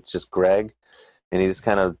around when it's just Greg, and he just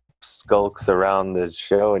kind of skulks around the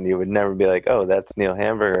show, and you would never be like, oh, that's Neil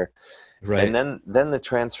Hamburger. Right. And then the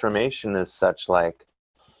transformation is such, like,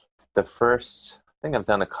 I think I've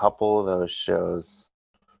done a couple of those shows,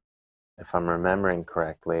 if I'm remembering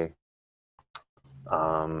correctly.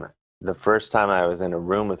 The first time I was in a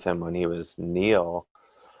room with him when he was Neil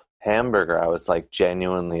Hamburger, I was like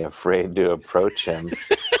genuinely afraid to approach him.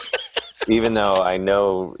 Even though I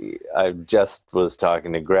know I just was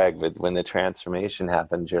talking to Greg, but when the transformation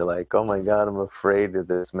happens, you're like, oh my God, I'm afraid of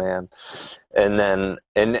this man. And then,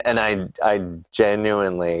 and I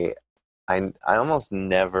genuinely, I almost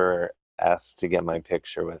never asked to get my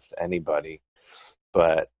picture with anybody,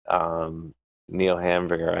 but Neil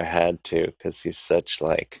Hamburger, I had to, because he's such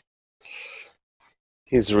like,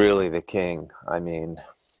 he's really the king. I mean,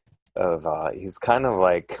 he's kind of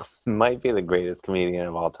like, might be the greatest comedian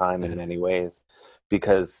of all time in many ways,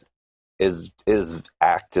 because his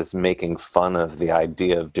act is making fun of the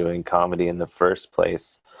idea of doing comedy in the first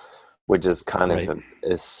place, which is kind of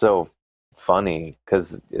is so funny,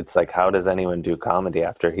 because it's like, how does anyone do comedy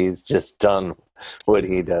after he's just done what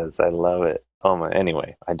he does? I love it.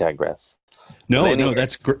 Anyway, I digress. No,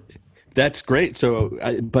 that's great. That's great. So,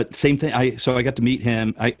 but same thing. I got to meet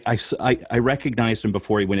him. I recognized him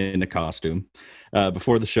before he went into costume,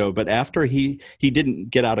 before the show. But after he didn't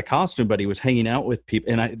get out of costume, but he was hanging out with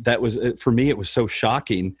people, and that was, for me, it was so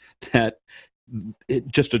shocking that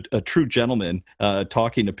just a true gentleman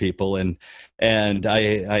talking to people. And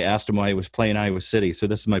I asked him why he was playing Iowa City. So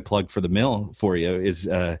this is my plug for the Mill for you. Is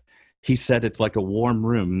he said it's like a warm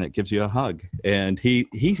room that gives you a hug, and he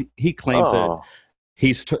claims that.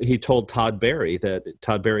 He told Todd Barry that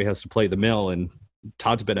Todd Barry has to play the Mill, and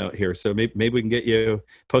Todd's been out here, so maybe we can get you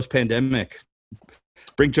post-pandemic.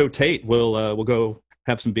 Bring Joe Tate. We'll go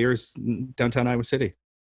have some beers in downtown Iowa City.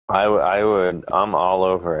 I would. I'm all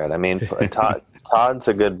over it. I mean, Todd's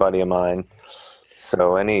a good buddy of mine,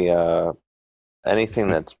 so anything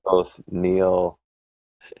that's both Neil,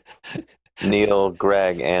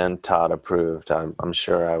 Greg, and Todd approved, I'm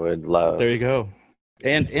sure I would love. There you go.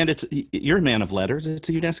 And you're a man of letters. It's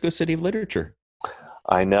a UNESCO City of Literature.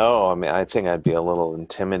 I know. I mean, I think I'd be a little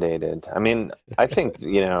intimidated. I mean, I think,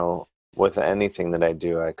 with anything that I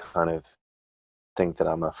do, I kind of think that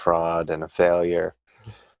I'm a fraud and a failure.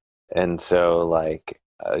 And so, like,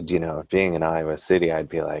 being in Iowa City, I'd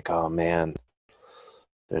be like, oh man,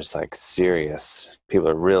 there's like serious, people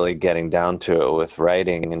are really getting down to it with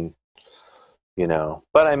writing, and,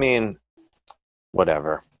 but I mean,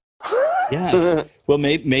 whatever. Yeah. Well,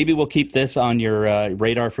 maybe we'll keep this on your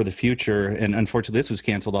radar for the future. And unfortunately, this was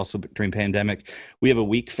canceled also during pandemic. We have a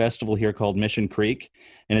week festival here called Mission Creek,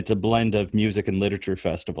 and it's a blend of music and literature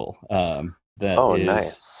festival.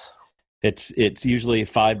 Nice. It's usually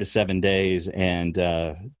 5 to 7 days, and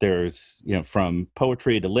there's from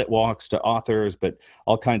poetry to lit walks to authors, but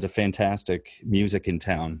all kinds of fantastic music in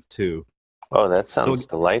town too. Oh, that sounds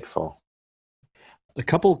delightful. A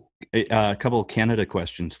couple Canada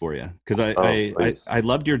questions for you, because I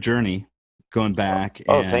loved your journey going back.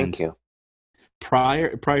 Oh, thank you.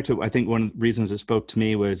 Prior to, I think one of the reasons it spoke to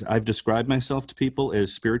me was I've described myself to people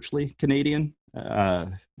as spiritually Canadian. I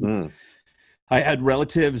had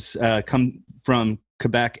relatives come from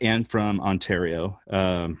Quebec and from Ontario,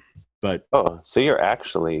 but so you're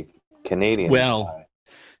actually Canadian. Well,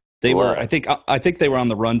 they were. I think they were on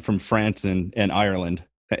the run from France and Ireland.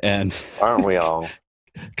 And aren't we all?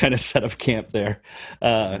 Kind of set up camp there.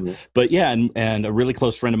 But yeah, and a really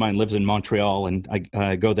close friend of mine lives in Montreal, and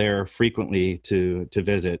I go there frequently to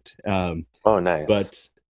visit. Oh, nice. But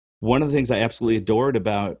one of the things I absolutely adored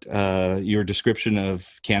about your description of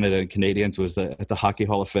Canada and Canadians was at the Hockey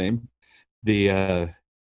Hall of Fame, the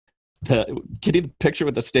kitty picture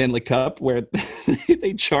with the Stanley Cup where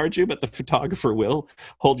they charge you, but the photographer will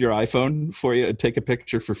hold your iPhone for you and take a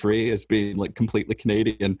picture for free as being like completely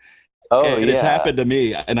Canadian. Oh, and it's happened to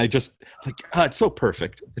me, and I just it's so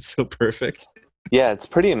perfect. It's so perfect. Yeah, it's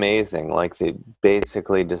pretty amazing. Like they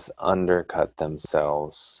basically just undercut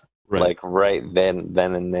themselves, Right. like right then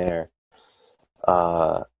and there.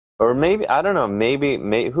 Or maybe I don't know. Maybe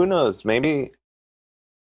who knows? Maybe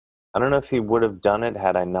I don't know if he would have done it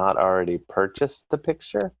had I not already purchased the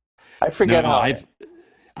picture. I No, forget how.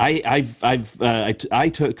 I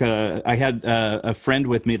took I had a friend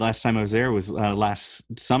with me last time I was there was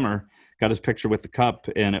last summer. Got his picture with the cup,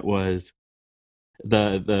 and it was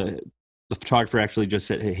the photographer actually just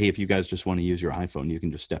said, "Hey, if you guys just want to use your iPhone, you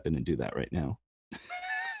can just step in and do that right now."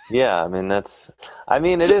 Yeah, I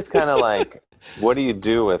mean it is kind of like, what do you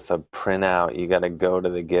do with a printout? You got to go to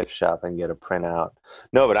the gift shop and get a printout.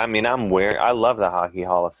 No, but I mean I love the Hockey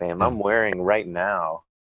Hall of Fame. Yeah. I'm wearing right now.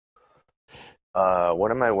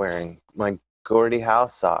 What am I wearing? My Gordie Howe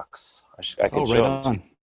socks. I can Oh, show right them. on.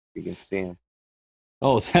 You can see them.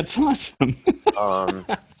 Oh, that's awesome.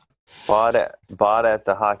 Bought at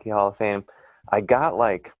the Hockey Hall of Fame. I got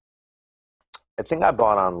like, I think I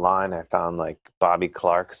bought online. I found like Bobby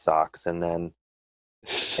Clark socks, and then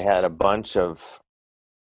they had a bunch of.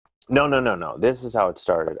 No. This is how it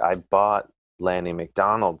started. I bought Lanny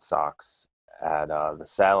McDonald socks at the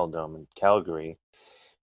Saddle Dome in Calgary,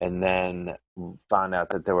 and then found out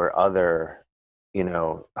that there were other,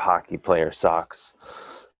 hockey player socks.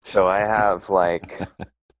 So I have like.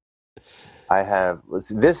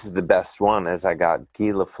 This is the best one, is I got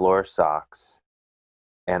Guy Lafleur socks,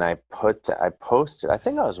 and I posted, I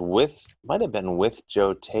think might have been with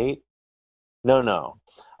Joe Tate. No.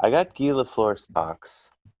 I got Guy Lafleur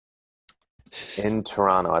socks in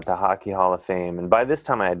Toronto at the Hockey Hall of Fame. And by this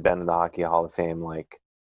time I had been to the Hockey Hall of Fame like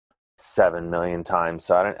 7 million times.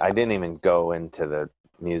 So I didn't even go into the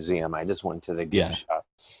museum. I just went to the gift shop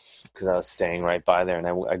because I was staying right by there. And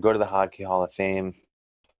I go to the Hockey Hall of Fame,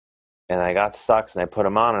 and I got the socks and I put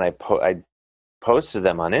them on, and I posted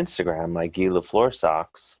them on Instagram, like Guy Lafleur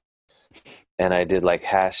socks. And I did like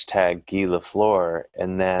hashtag Guy Lafleur.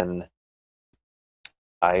 And then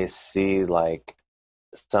I see like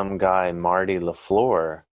some guy, Marty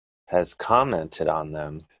Lafleur, has commented on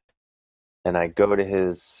them. And I go to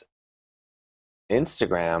his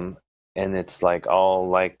Instagram, and it's like all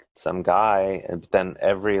like some guy. And then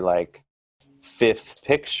every like fifth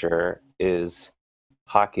picture is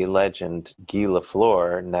hockey legend Guy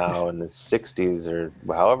Lafleur, now in his 60s or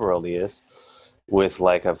however old he is, with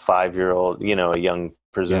like a 5-year-old, a young,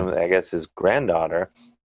 presumably, I guess, his granddaughter.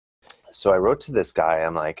 So I wrote to this guy.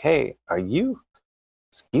 I'm like, "Hey, is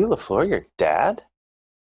Guy Lafleur your dad?"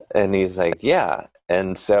 And he's like, "Yeah."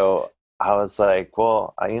 And so I was like,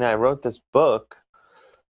 "Well, I wrote this book,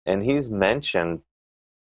 and he's mentioned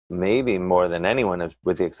maybe more than anyone,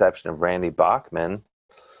 with the exception of Randy Bachman.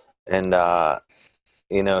 And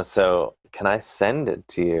so can I send it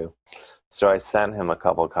to you?" So I sent him a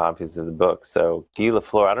couple of copies of the book. So Guy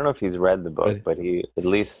Lafleur, I don't know if he's read the book, but he at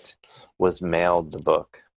least was mailed the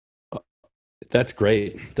book. That's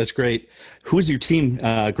great. That's great. Who's your team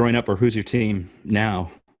growing up, or who's your team now?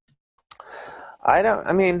 I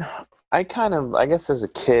guess as a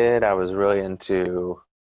kid, I was really into,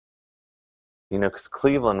 because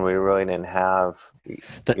Cleveland, we really didn't have,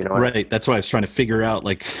 right. That's why I was trying to figure out,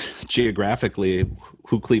 like, geographically,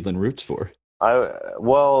 who Cleveland roots for.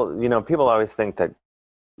 People always think that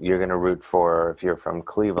you're going to root for, if you're from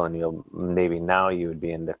Cleveland, you would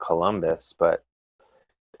be into Columbus, but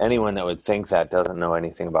anyone that would think that doesn't know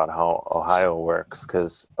anything about how Ohio works,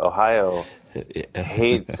 because Ohio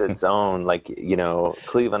hates its own,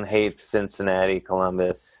 Cleveland hates Cincinnati,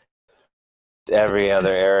 Columbus, every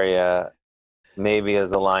other area maybe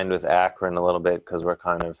is aligned with Akron a little bit because we're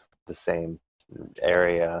kind of the same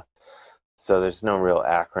area. So there's no real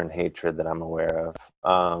Akron hatred that I'm aware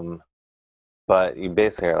of. But you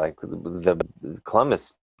basically are like the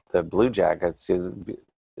Columbus, the Blue Jackets, it'd be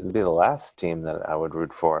the last team that I would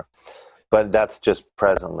root for. But that's just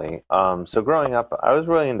presently. So growing up, I was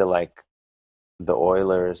really into like the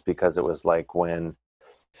Oilers, because it was like when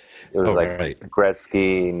it was right.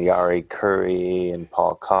 Gretzky and Yari Curry and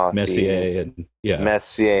Paul Coffey.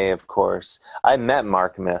 Messier, of course. I met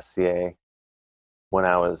Mark Messier when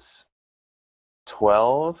I was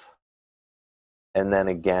 12, and then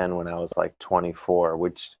again when I was like 24,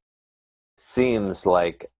 which seems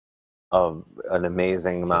like an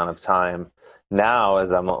amazing amount of time. Now,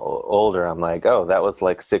 as I'm older, I'm like, oh, that was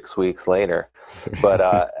like 6 weeks later. But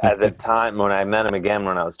at the time when I met him again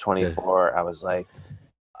when I was 24, I was like,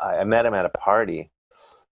 I met him at a party,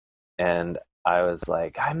 and I was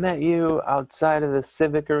like, "I met you outside of the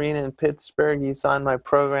Civic Arena in Pittsburgh. You saw in my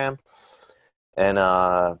program." And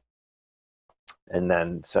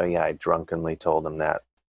then, so yeah, I drunkenly told him that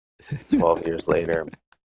 12 years later.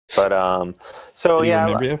 But so Did he yeah,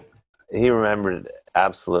 remember you? he remembered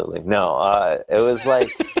absolutely. No, it was like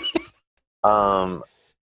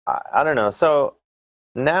I don't know. So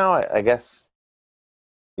now I guess,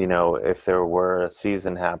 if there were a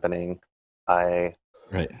season happening, I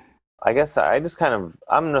Right. I guess I just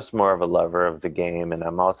I'm just more of a lover of the game, and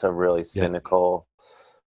I'm also really Yeah. cynical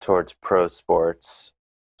towards pro sports.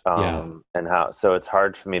 Yeah. And how, so it's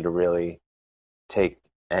hard for me to really take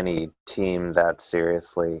any team that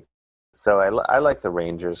seriously. So I like the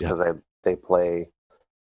Rangers Yeah. because they play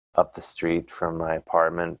up the street from my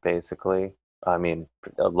apartment, basically. I mean,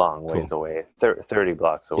 a long ways Cool. away, 30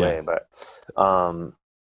 blocks away, Yeah. but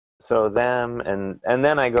so them, and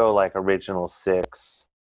then I go like original 6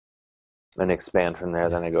 and expand from there. Yeah.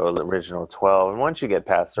 Then I go original 12, and once you get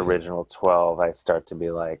past Yeah. original 12, I start to be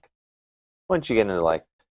like, once you get into like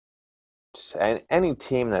any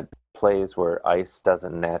team that plays where ice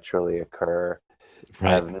doesn't naturally occur, I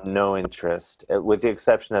Right. have no interest, with the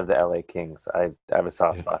exception of the LA Kings. I have a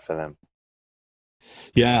soft Yeah. spot for them.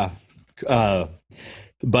 Yeah. A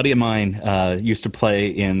buddy of mine used to play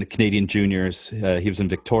in the Canadian juniors. He was in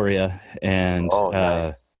Victoria, and Oh,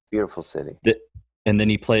 nice. Beautiful city. and then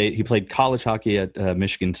he played college hockey at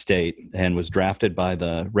Michigan State and was drafted by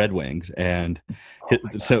the Red Wings. And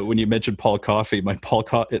so when you mentioned Paul Coffey,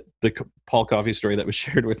 the Paul Coffey story that was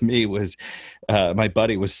shared with me was my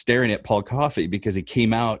buddy was staring at Paul Coffey because he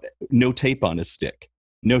came out no tape on his stick.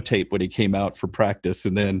 No tape when he came out for practice.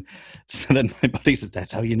 And then my buddy says,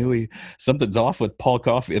 that's how you knew something's off with Paul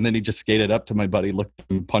Coffey. And then he just skated up to my buddy, looked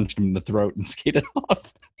at him, punched him in the throat, and skated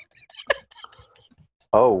off.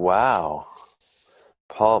 Oh, wow.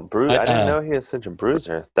 Paul Bruce. I didn't know he was such a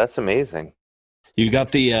bruiser. That's amazing. You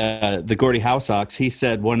got the Gordie Howe Sox. He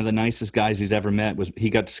said one of the nicest guys he's ever met was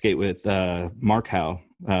he got to skate with Mark Howe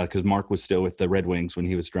because Mark was still with the Red Wings when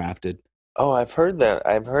he was drafted. Oh, I've heard that.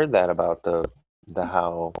 I've heard that about the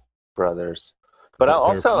Howe brothers. But I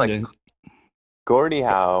also like Gordie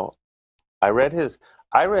Howe. I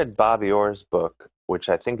read Bobby Orr's book, which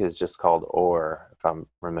I think is just called Orr, if I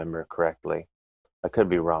remember correctly. I could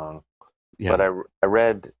be wrong. Yeah. But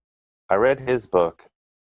I read his book,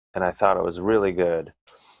 and I thought it was really good.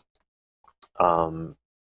 And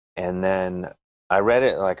then I read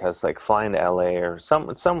it like I was like flying to LA or I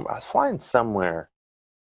was flying somewhere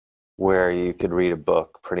where you could read a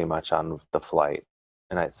book pretty much on the flight.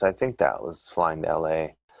 And so I think that was flying to LA.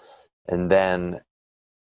 And then,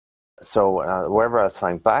 so wherever I was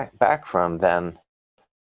flying back from, then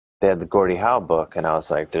they had the Gordie Howe book. And I was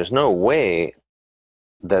like, there's no way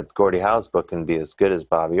that Gordie Howe's book can be as good as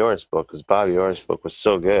Bobby Orr's book, because Bobby Orr's book was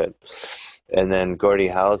so good. And then Gordie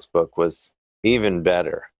Howe's book was even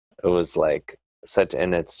better. It was like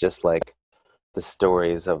and it's just like the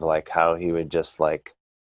stories of like how he would just like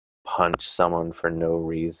punch someone for no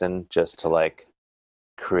reason just to like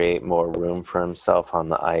create more room for himself on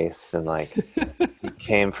the ice. And like he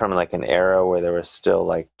came from like an era where there was still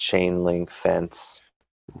like chain link fence.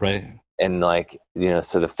 Right. And like,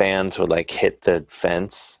 so the fans would like hit the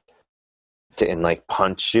fence and like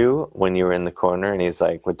punch you when you were in the corner. And he's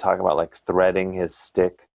like, would talk about like threading his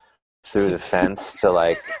stick through the fence to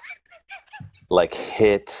like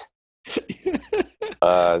hit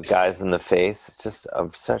guys in the face. It's just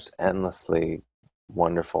of such endlessly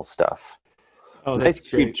wonderful stuff. Oh, nice that's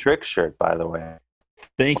Cheap great. Trick shirt, by the way.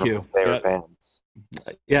 Thank One you. of my favorite bands.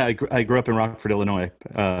 Yeah, I grew up in Rockford, Illinois.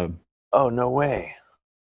 Oh, no way.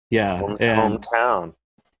 Yeah. Hometown.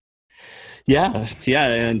 Yeah.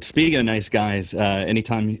 And speaking of nice guys,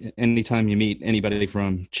 anytime you meet anybody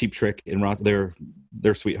from Cheap Trick in Rock, they're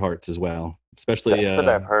sweethearts as well. Especially That's what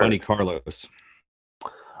I've heard. Bunny Carlos.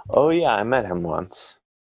 Oh yeah, I met him once.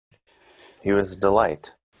 He was a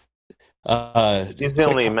delight. He's the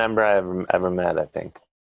only member I've ever met, I think.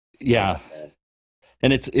 Yeah.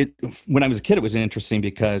 And when I was a kid, it was interesting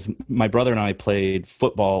because my brother and I played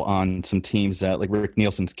football on some teams that like Rick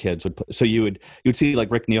Nielsen's kids would play. So you'd see like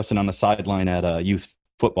Rick Nielsen on the sideline at a youth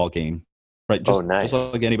football game, right? Just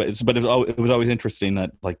like anybody. But it was always interesting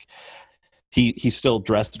that like he still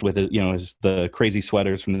dressed with the crazy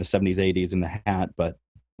sweaters from the 70s, 80s and the hat, but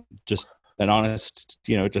just an honest,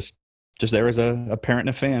 just there as a parent and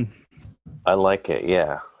a fan. I like it.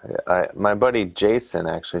 Yeah. My buddy Jason,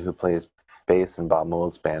 actually, who plays bass in Bob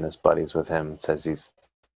Mould's band, is buddies with him, says he's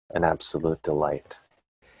an absolute delight.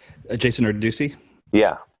 Jason Narducci?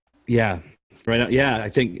 Yeah. Right. Yeah, I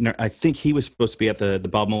think he was supposed to be at the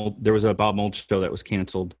Bob Mould. There was a Bob Mould show that was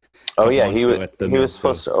canceled. Oh yeah, he was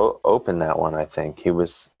supposed to open that one. I think he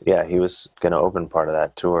was going to open part of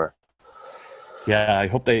that tour. Yeah, I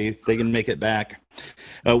hope they can make it back.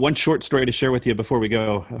 One short story to share with you before we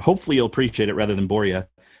go. Hopefully you'll appreciate it rather than bore you.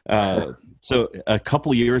 So a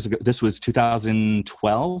couple of years ago, this was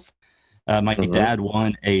 2012. My dad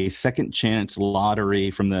won a second chance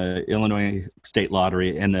lottery from the Illinois State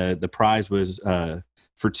Lottery, and the prize was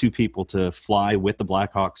for two people to fly with the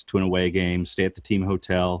Blackhawks to an away game, stay at the team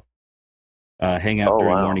hotel, hang out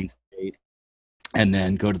during morning skate, and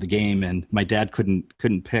then go to the game. And my dad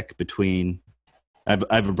couldn't pick between. I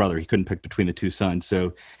have a brother. He couldn't pick between the two sons,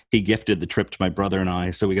 so he gifted the trip to my brother and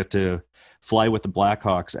I. So we got to fly with the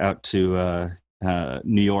Blackhawks out to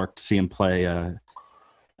New York to see him play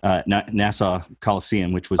Nassau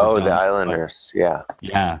Coliseum, which was the Islanders. Yeah.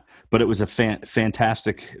 But it was a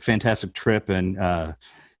fantastic trip, and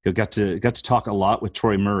got to talk a lot with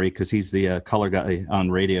Troy Murray because he's the color guy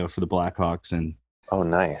on radio for the Blackhawks. And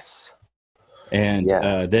nice. And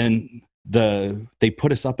then they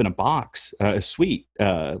put us up in a box, a suite,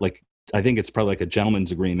 like I think it's probably like a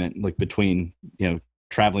gentleman's agreement, like between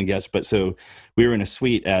traveling guests. But so we were in a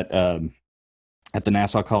suite at the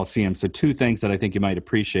Nassau Coliseum. So two things that I think you might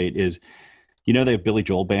appreciate is, they have Billy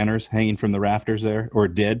Joel banners hanging from the rafters there, or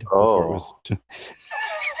did before it was.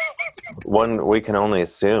 One we can only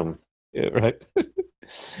assume. Yeah, right.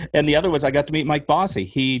 And the other was I got to meet Mike Bossy.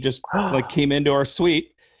 He just came into our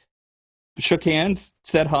suite, shook hands,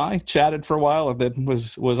 said hi, chatted for a while, and then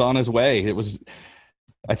was on his way. It was,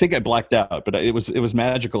 I think I blacked out, but it was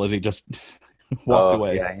magical as he just walked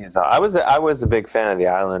away. Yeah, I was a big fan of the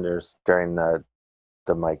Islanders during the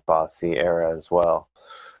Mike Bossy era as well,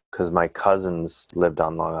 because my cousins lived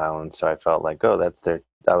on Long Island, so I felt like,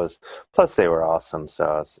 plus they were awesome.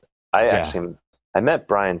 So I met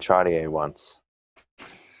Brian Trottier once.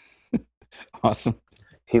 Awesome.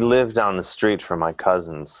 He lived down the street from my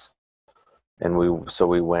cousins, and we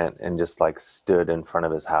went and just stood in front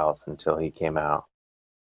of his house until he came out,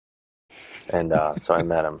 and so I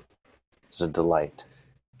met him. It was a delight.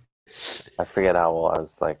 I forget how old I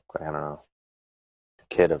was, I don't know,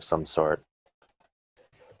 kid of some sort.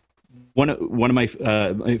 One of my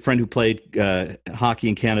friend who played hockey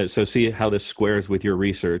in Canada, so see how this squares with your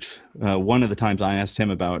research. One of the times I asked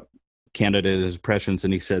him about Canada and his impressions,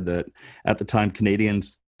 and he said that at the time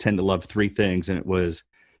Canadians tend to love three things, and it was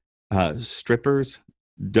strippers,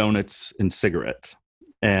 donuts, and cigarettes.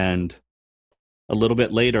 And a little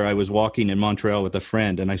bit later, I was walking in Montreal with a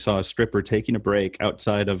friend, and I saw a stripper taking a break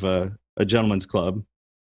outside of a gentleman's club,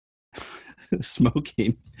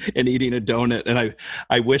 smoking and eating a donut. And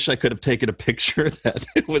I wish I could have taken a picture of that.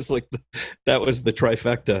 It was that was the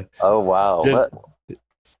trifecta. Oh, wow.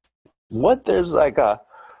 What there's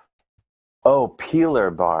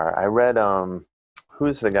Peeler Bar. I read,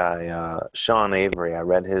 who's the guy? Sean Avery. I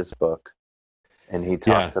read his book, and he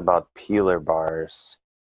talks about Peeler Bars.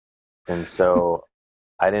 And so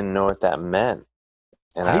I didn't know what that meant.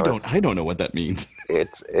 And I don't know what that means.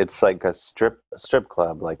 It's like a strip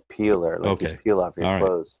club, like Peeler, you peel off your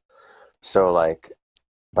clothes. So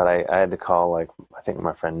but I had to call, I think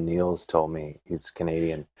my friend Niels told me, he's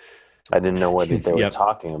Canadian. I didn't know what they were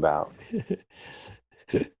talking about.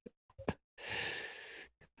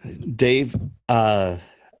 Dave, I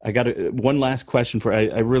got one last question for.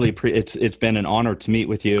 I really it's been an honor to meet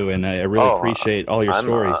with you, and I really appreciate all your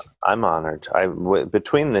stories. I'm honored.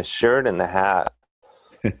 Between the shirt and the hat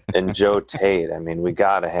and Joe Tate, I mean, we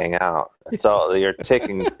got to hang out. It's all you're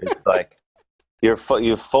taking. It's you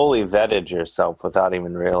fully vetted yourself without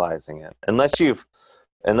even realizing it, unless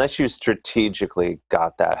you strategically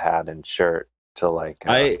got that hat and shirt to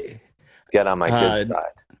get on my good side.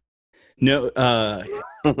 No,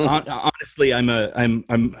 honestly, I'm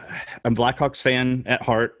Blackhawks fan at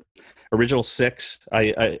heart. Original Six,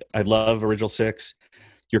 I love Original Six.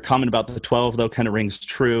 Your comment about the 12 though kind of rings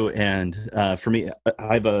true, and for me,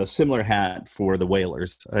 I have a similar hat for the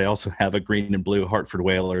Whalers. I also have a green and blue Hartford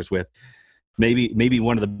Whalers with maybe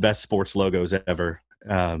one of the best sports logos ever.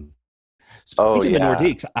 Speaking of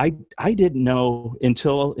Nordiques, I didn't know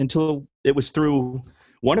until it was through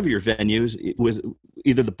one of your venues. It was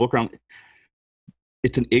either the book round.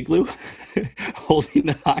 It's an igloo holding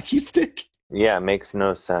a hockey stick. Yeah, it makes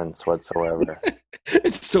no sense whatsoever.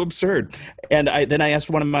 It's so absurd. And then I asked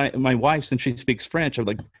one of my wives, and she speaks French. I'm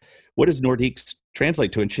like, what does Nordiques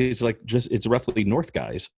translate to? And she's like, it's roughly North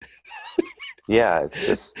guys. Yeah, it's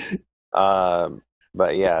just,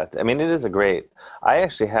 but yeah, I mean, it is a great, I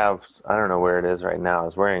actually have, I don't know where it is right now. I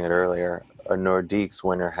was wearing it earlier, a Nordiques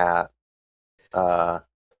winter hat that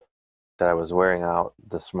I was wearing out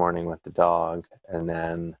this morning with the dog. And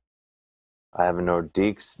then I have a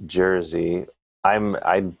Nordiques jersey.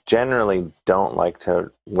 I generally don't like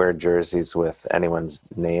to wear jerseys with anyone's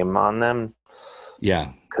name on them.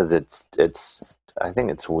 Yeah. Because I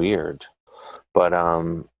think it's weird. But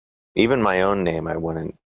even my own name, I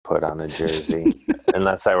wouldn't put on a jersey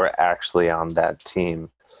unless I were actually on that team.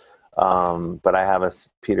 But I have a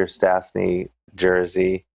Peter Stastny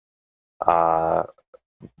jersey,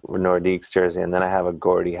 Nordiques jersey, and then I have a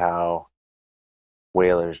Gordie Howe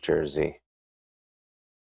Whalers jersey.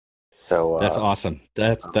 So that's awesome.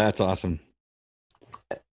 That's awesome.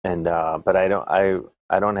 And but I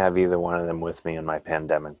don't have either one of them with me in my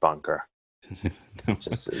pandemic bunker. No.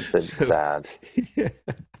 Just a bit sad.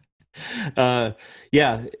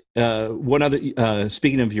 One other.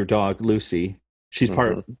 Speaking of your dog, Lucy, she's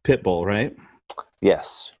part pit bull, right?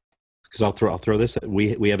 Yes. Because I'll throw this.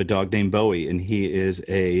 We have a dog named Bowie, and he is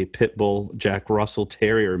a pit bull Jack Russell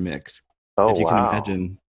Terrier mix. Oh, if you wow. can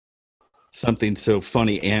imagine something so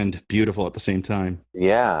funny and beautiful at the same time.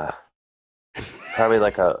 Yeah. Probably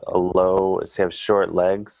like a low. Does he have short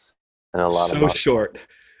legs and a lot of muscle?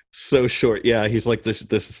 So short. Yeah, he's like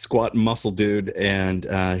this squat muscle dude, and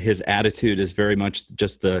his attitude is very much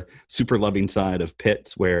just the super loving side of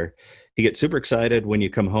Pitts, where he gets super excited when you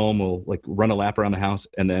come home. Will like run a lap around the house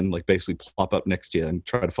and then like basically plop up next to you and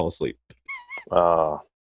try to fall asleep. Oh,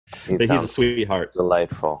 he's a sweetheart.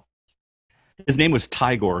 Delightful. His name was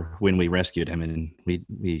Tigor when we rescued him, and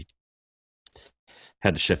we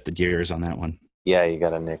had to shift the gears on that one. Yeah, you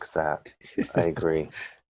got to nix that. I agree.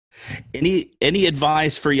 Any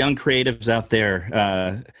advice for young creatives out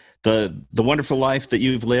there? The wonderful life that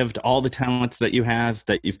you've lived, all the talents that you have,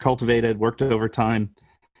 that you've cultivated, worked over time.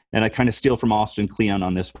 And I kind of steal from Austin Kleon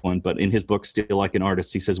on this one, but in his book, Steal Like an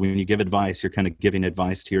Artist, he says, when you give advice, you're kind of giving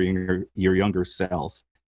advice to your younger self.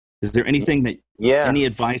 Is there anything any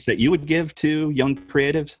advice that you would give to young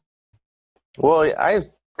creatives? Well,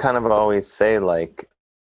 I kind of always say, like,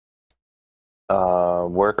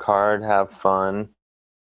 work hard, have fun,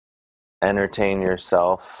 entertain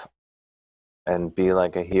yourself, and be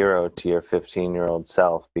like a hero to your 15-year-old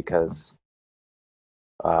self, because,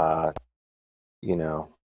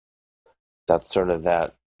 that's sort of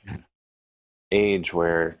that age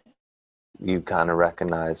where you kind of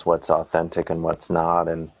recognize what's authentic and what's not,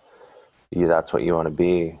 and that's what you want to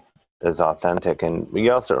be, is authentic. And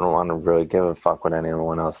you also don't want to really give a fuck what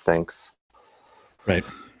anyone else thinks. Right.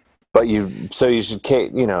 But you should,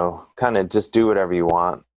 kind of just do whatever you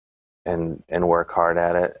want and work hard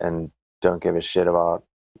at it, and don't give a shit about,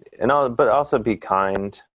 but also be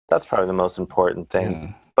kind. That's probably the most important thing.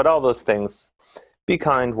 Yeah. But all those things, be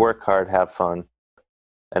kind, work hard, have fun,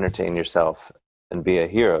 entertain yourself, and be a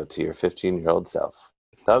hero to your 15-year-old self.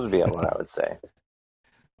 That would be what I would say.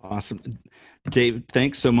 Awesome. Dave,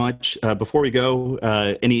 thanks so much. Before we go,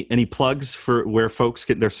 any plugs for where folks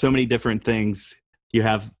can? There's so many different things. You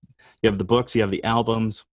have the books, you have the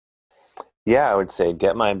albums. Yeah, I would say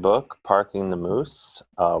get my book, Parking the Moose,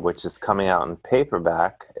 which is coming out in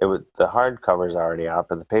paperback. The hardcover's already out,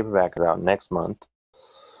 but the paperback is out next month.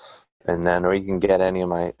 And then, or you can get any of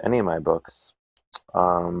my books.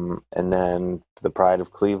 And then The Pride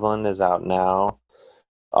of Cleveland is out now.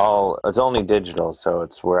 It's only digital, so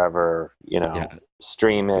it's wherever,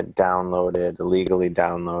 stream it, download it, illegally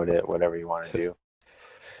download it, whatever you want to do.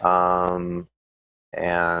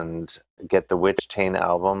 And get the Witch Tane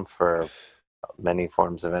album for many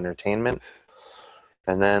forms of entertainment.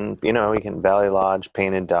 And then, we can Valley Lodge,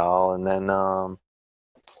 Painted Doll, and then,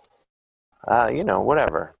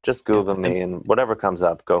 whatever. Just Google me, and whatever comes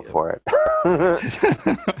up, go for it.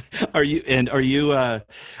 Are you a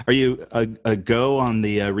go on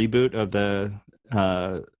the reboot of the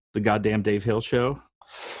goddamn Dave Hill show?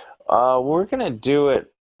 We're gonna do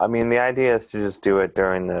it. I mean, the idea is to just do it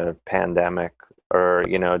during the pandemic, or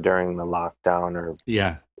during the lockdown, or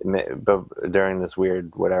but during this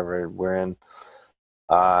weird whatever we're in.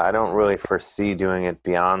 I don't really foresee doing it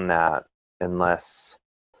beyond that, unless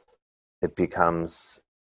there becomes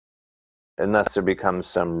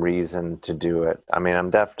some reason to do it. I mean, I'm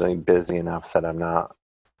definitely busy enough that I'm not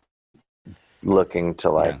looking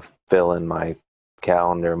to fill in my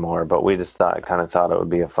calendar more, but we just thought it would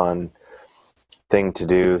be a fun thing to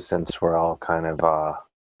do, since we're all kind of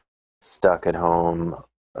stuck at home,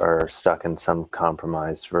 or stuck in some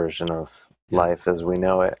compromised version of life as we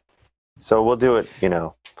know it. So we'll do it,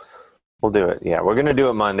 we'll do it. Yeah, we're going to do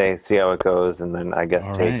it Monday, see how it goes, and then I guess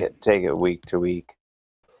take it week to week.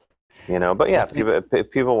 But yeah,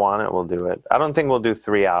 if people want it, we'll do it. I don't think we'll do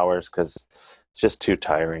 3 hours, because it's just too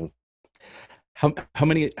tiring. How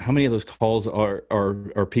many of those calls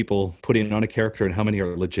are people putting on a character, and how many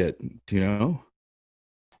are legit? Do you know?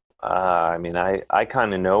 I mean, I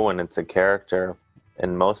kind of know when it's a character,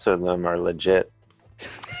 and most of them are legit.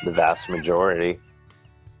 The vast majority.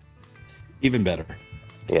 Even better.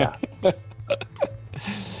 Yeah.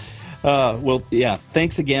 Well, yeah.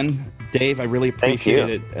 Thanks again, Dave, I really Thank you.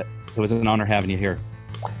 appreciate it. It was an honor having you here.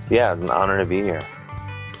 Yeah, an honor to be here.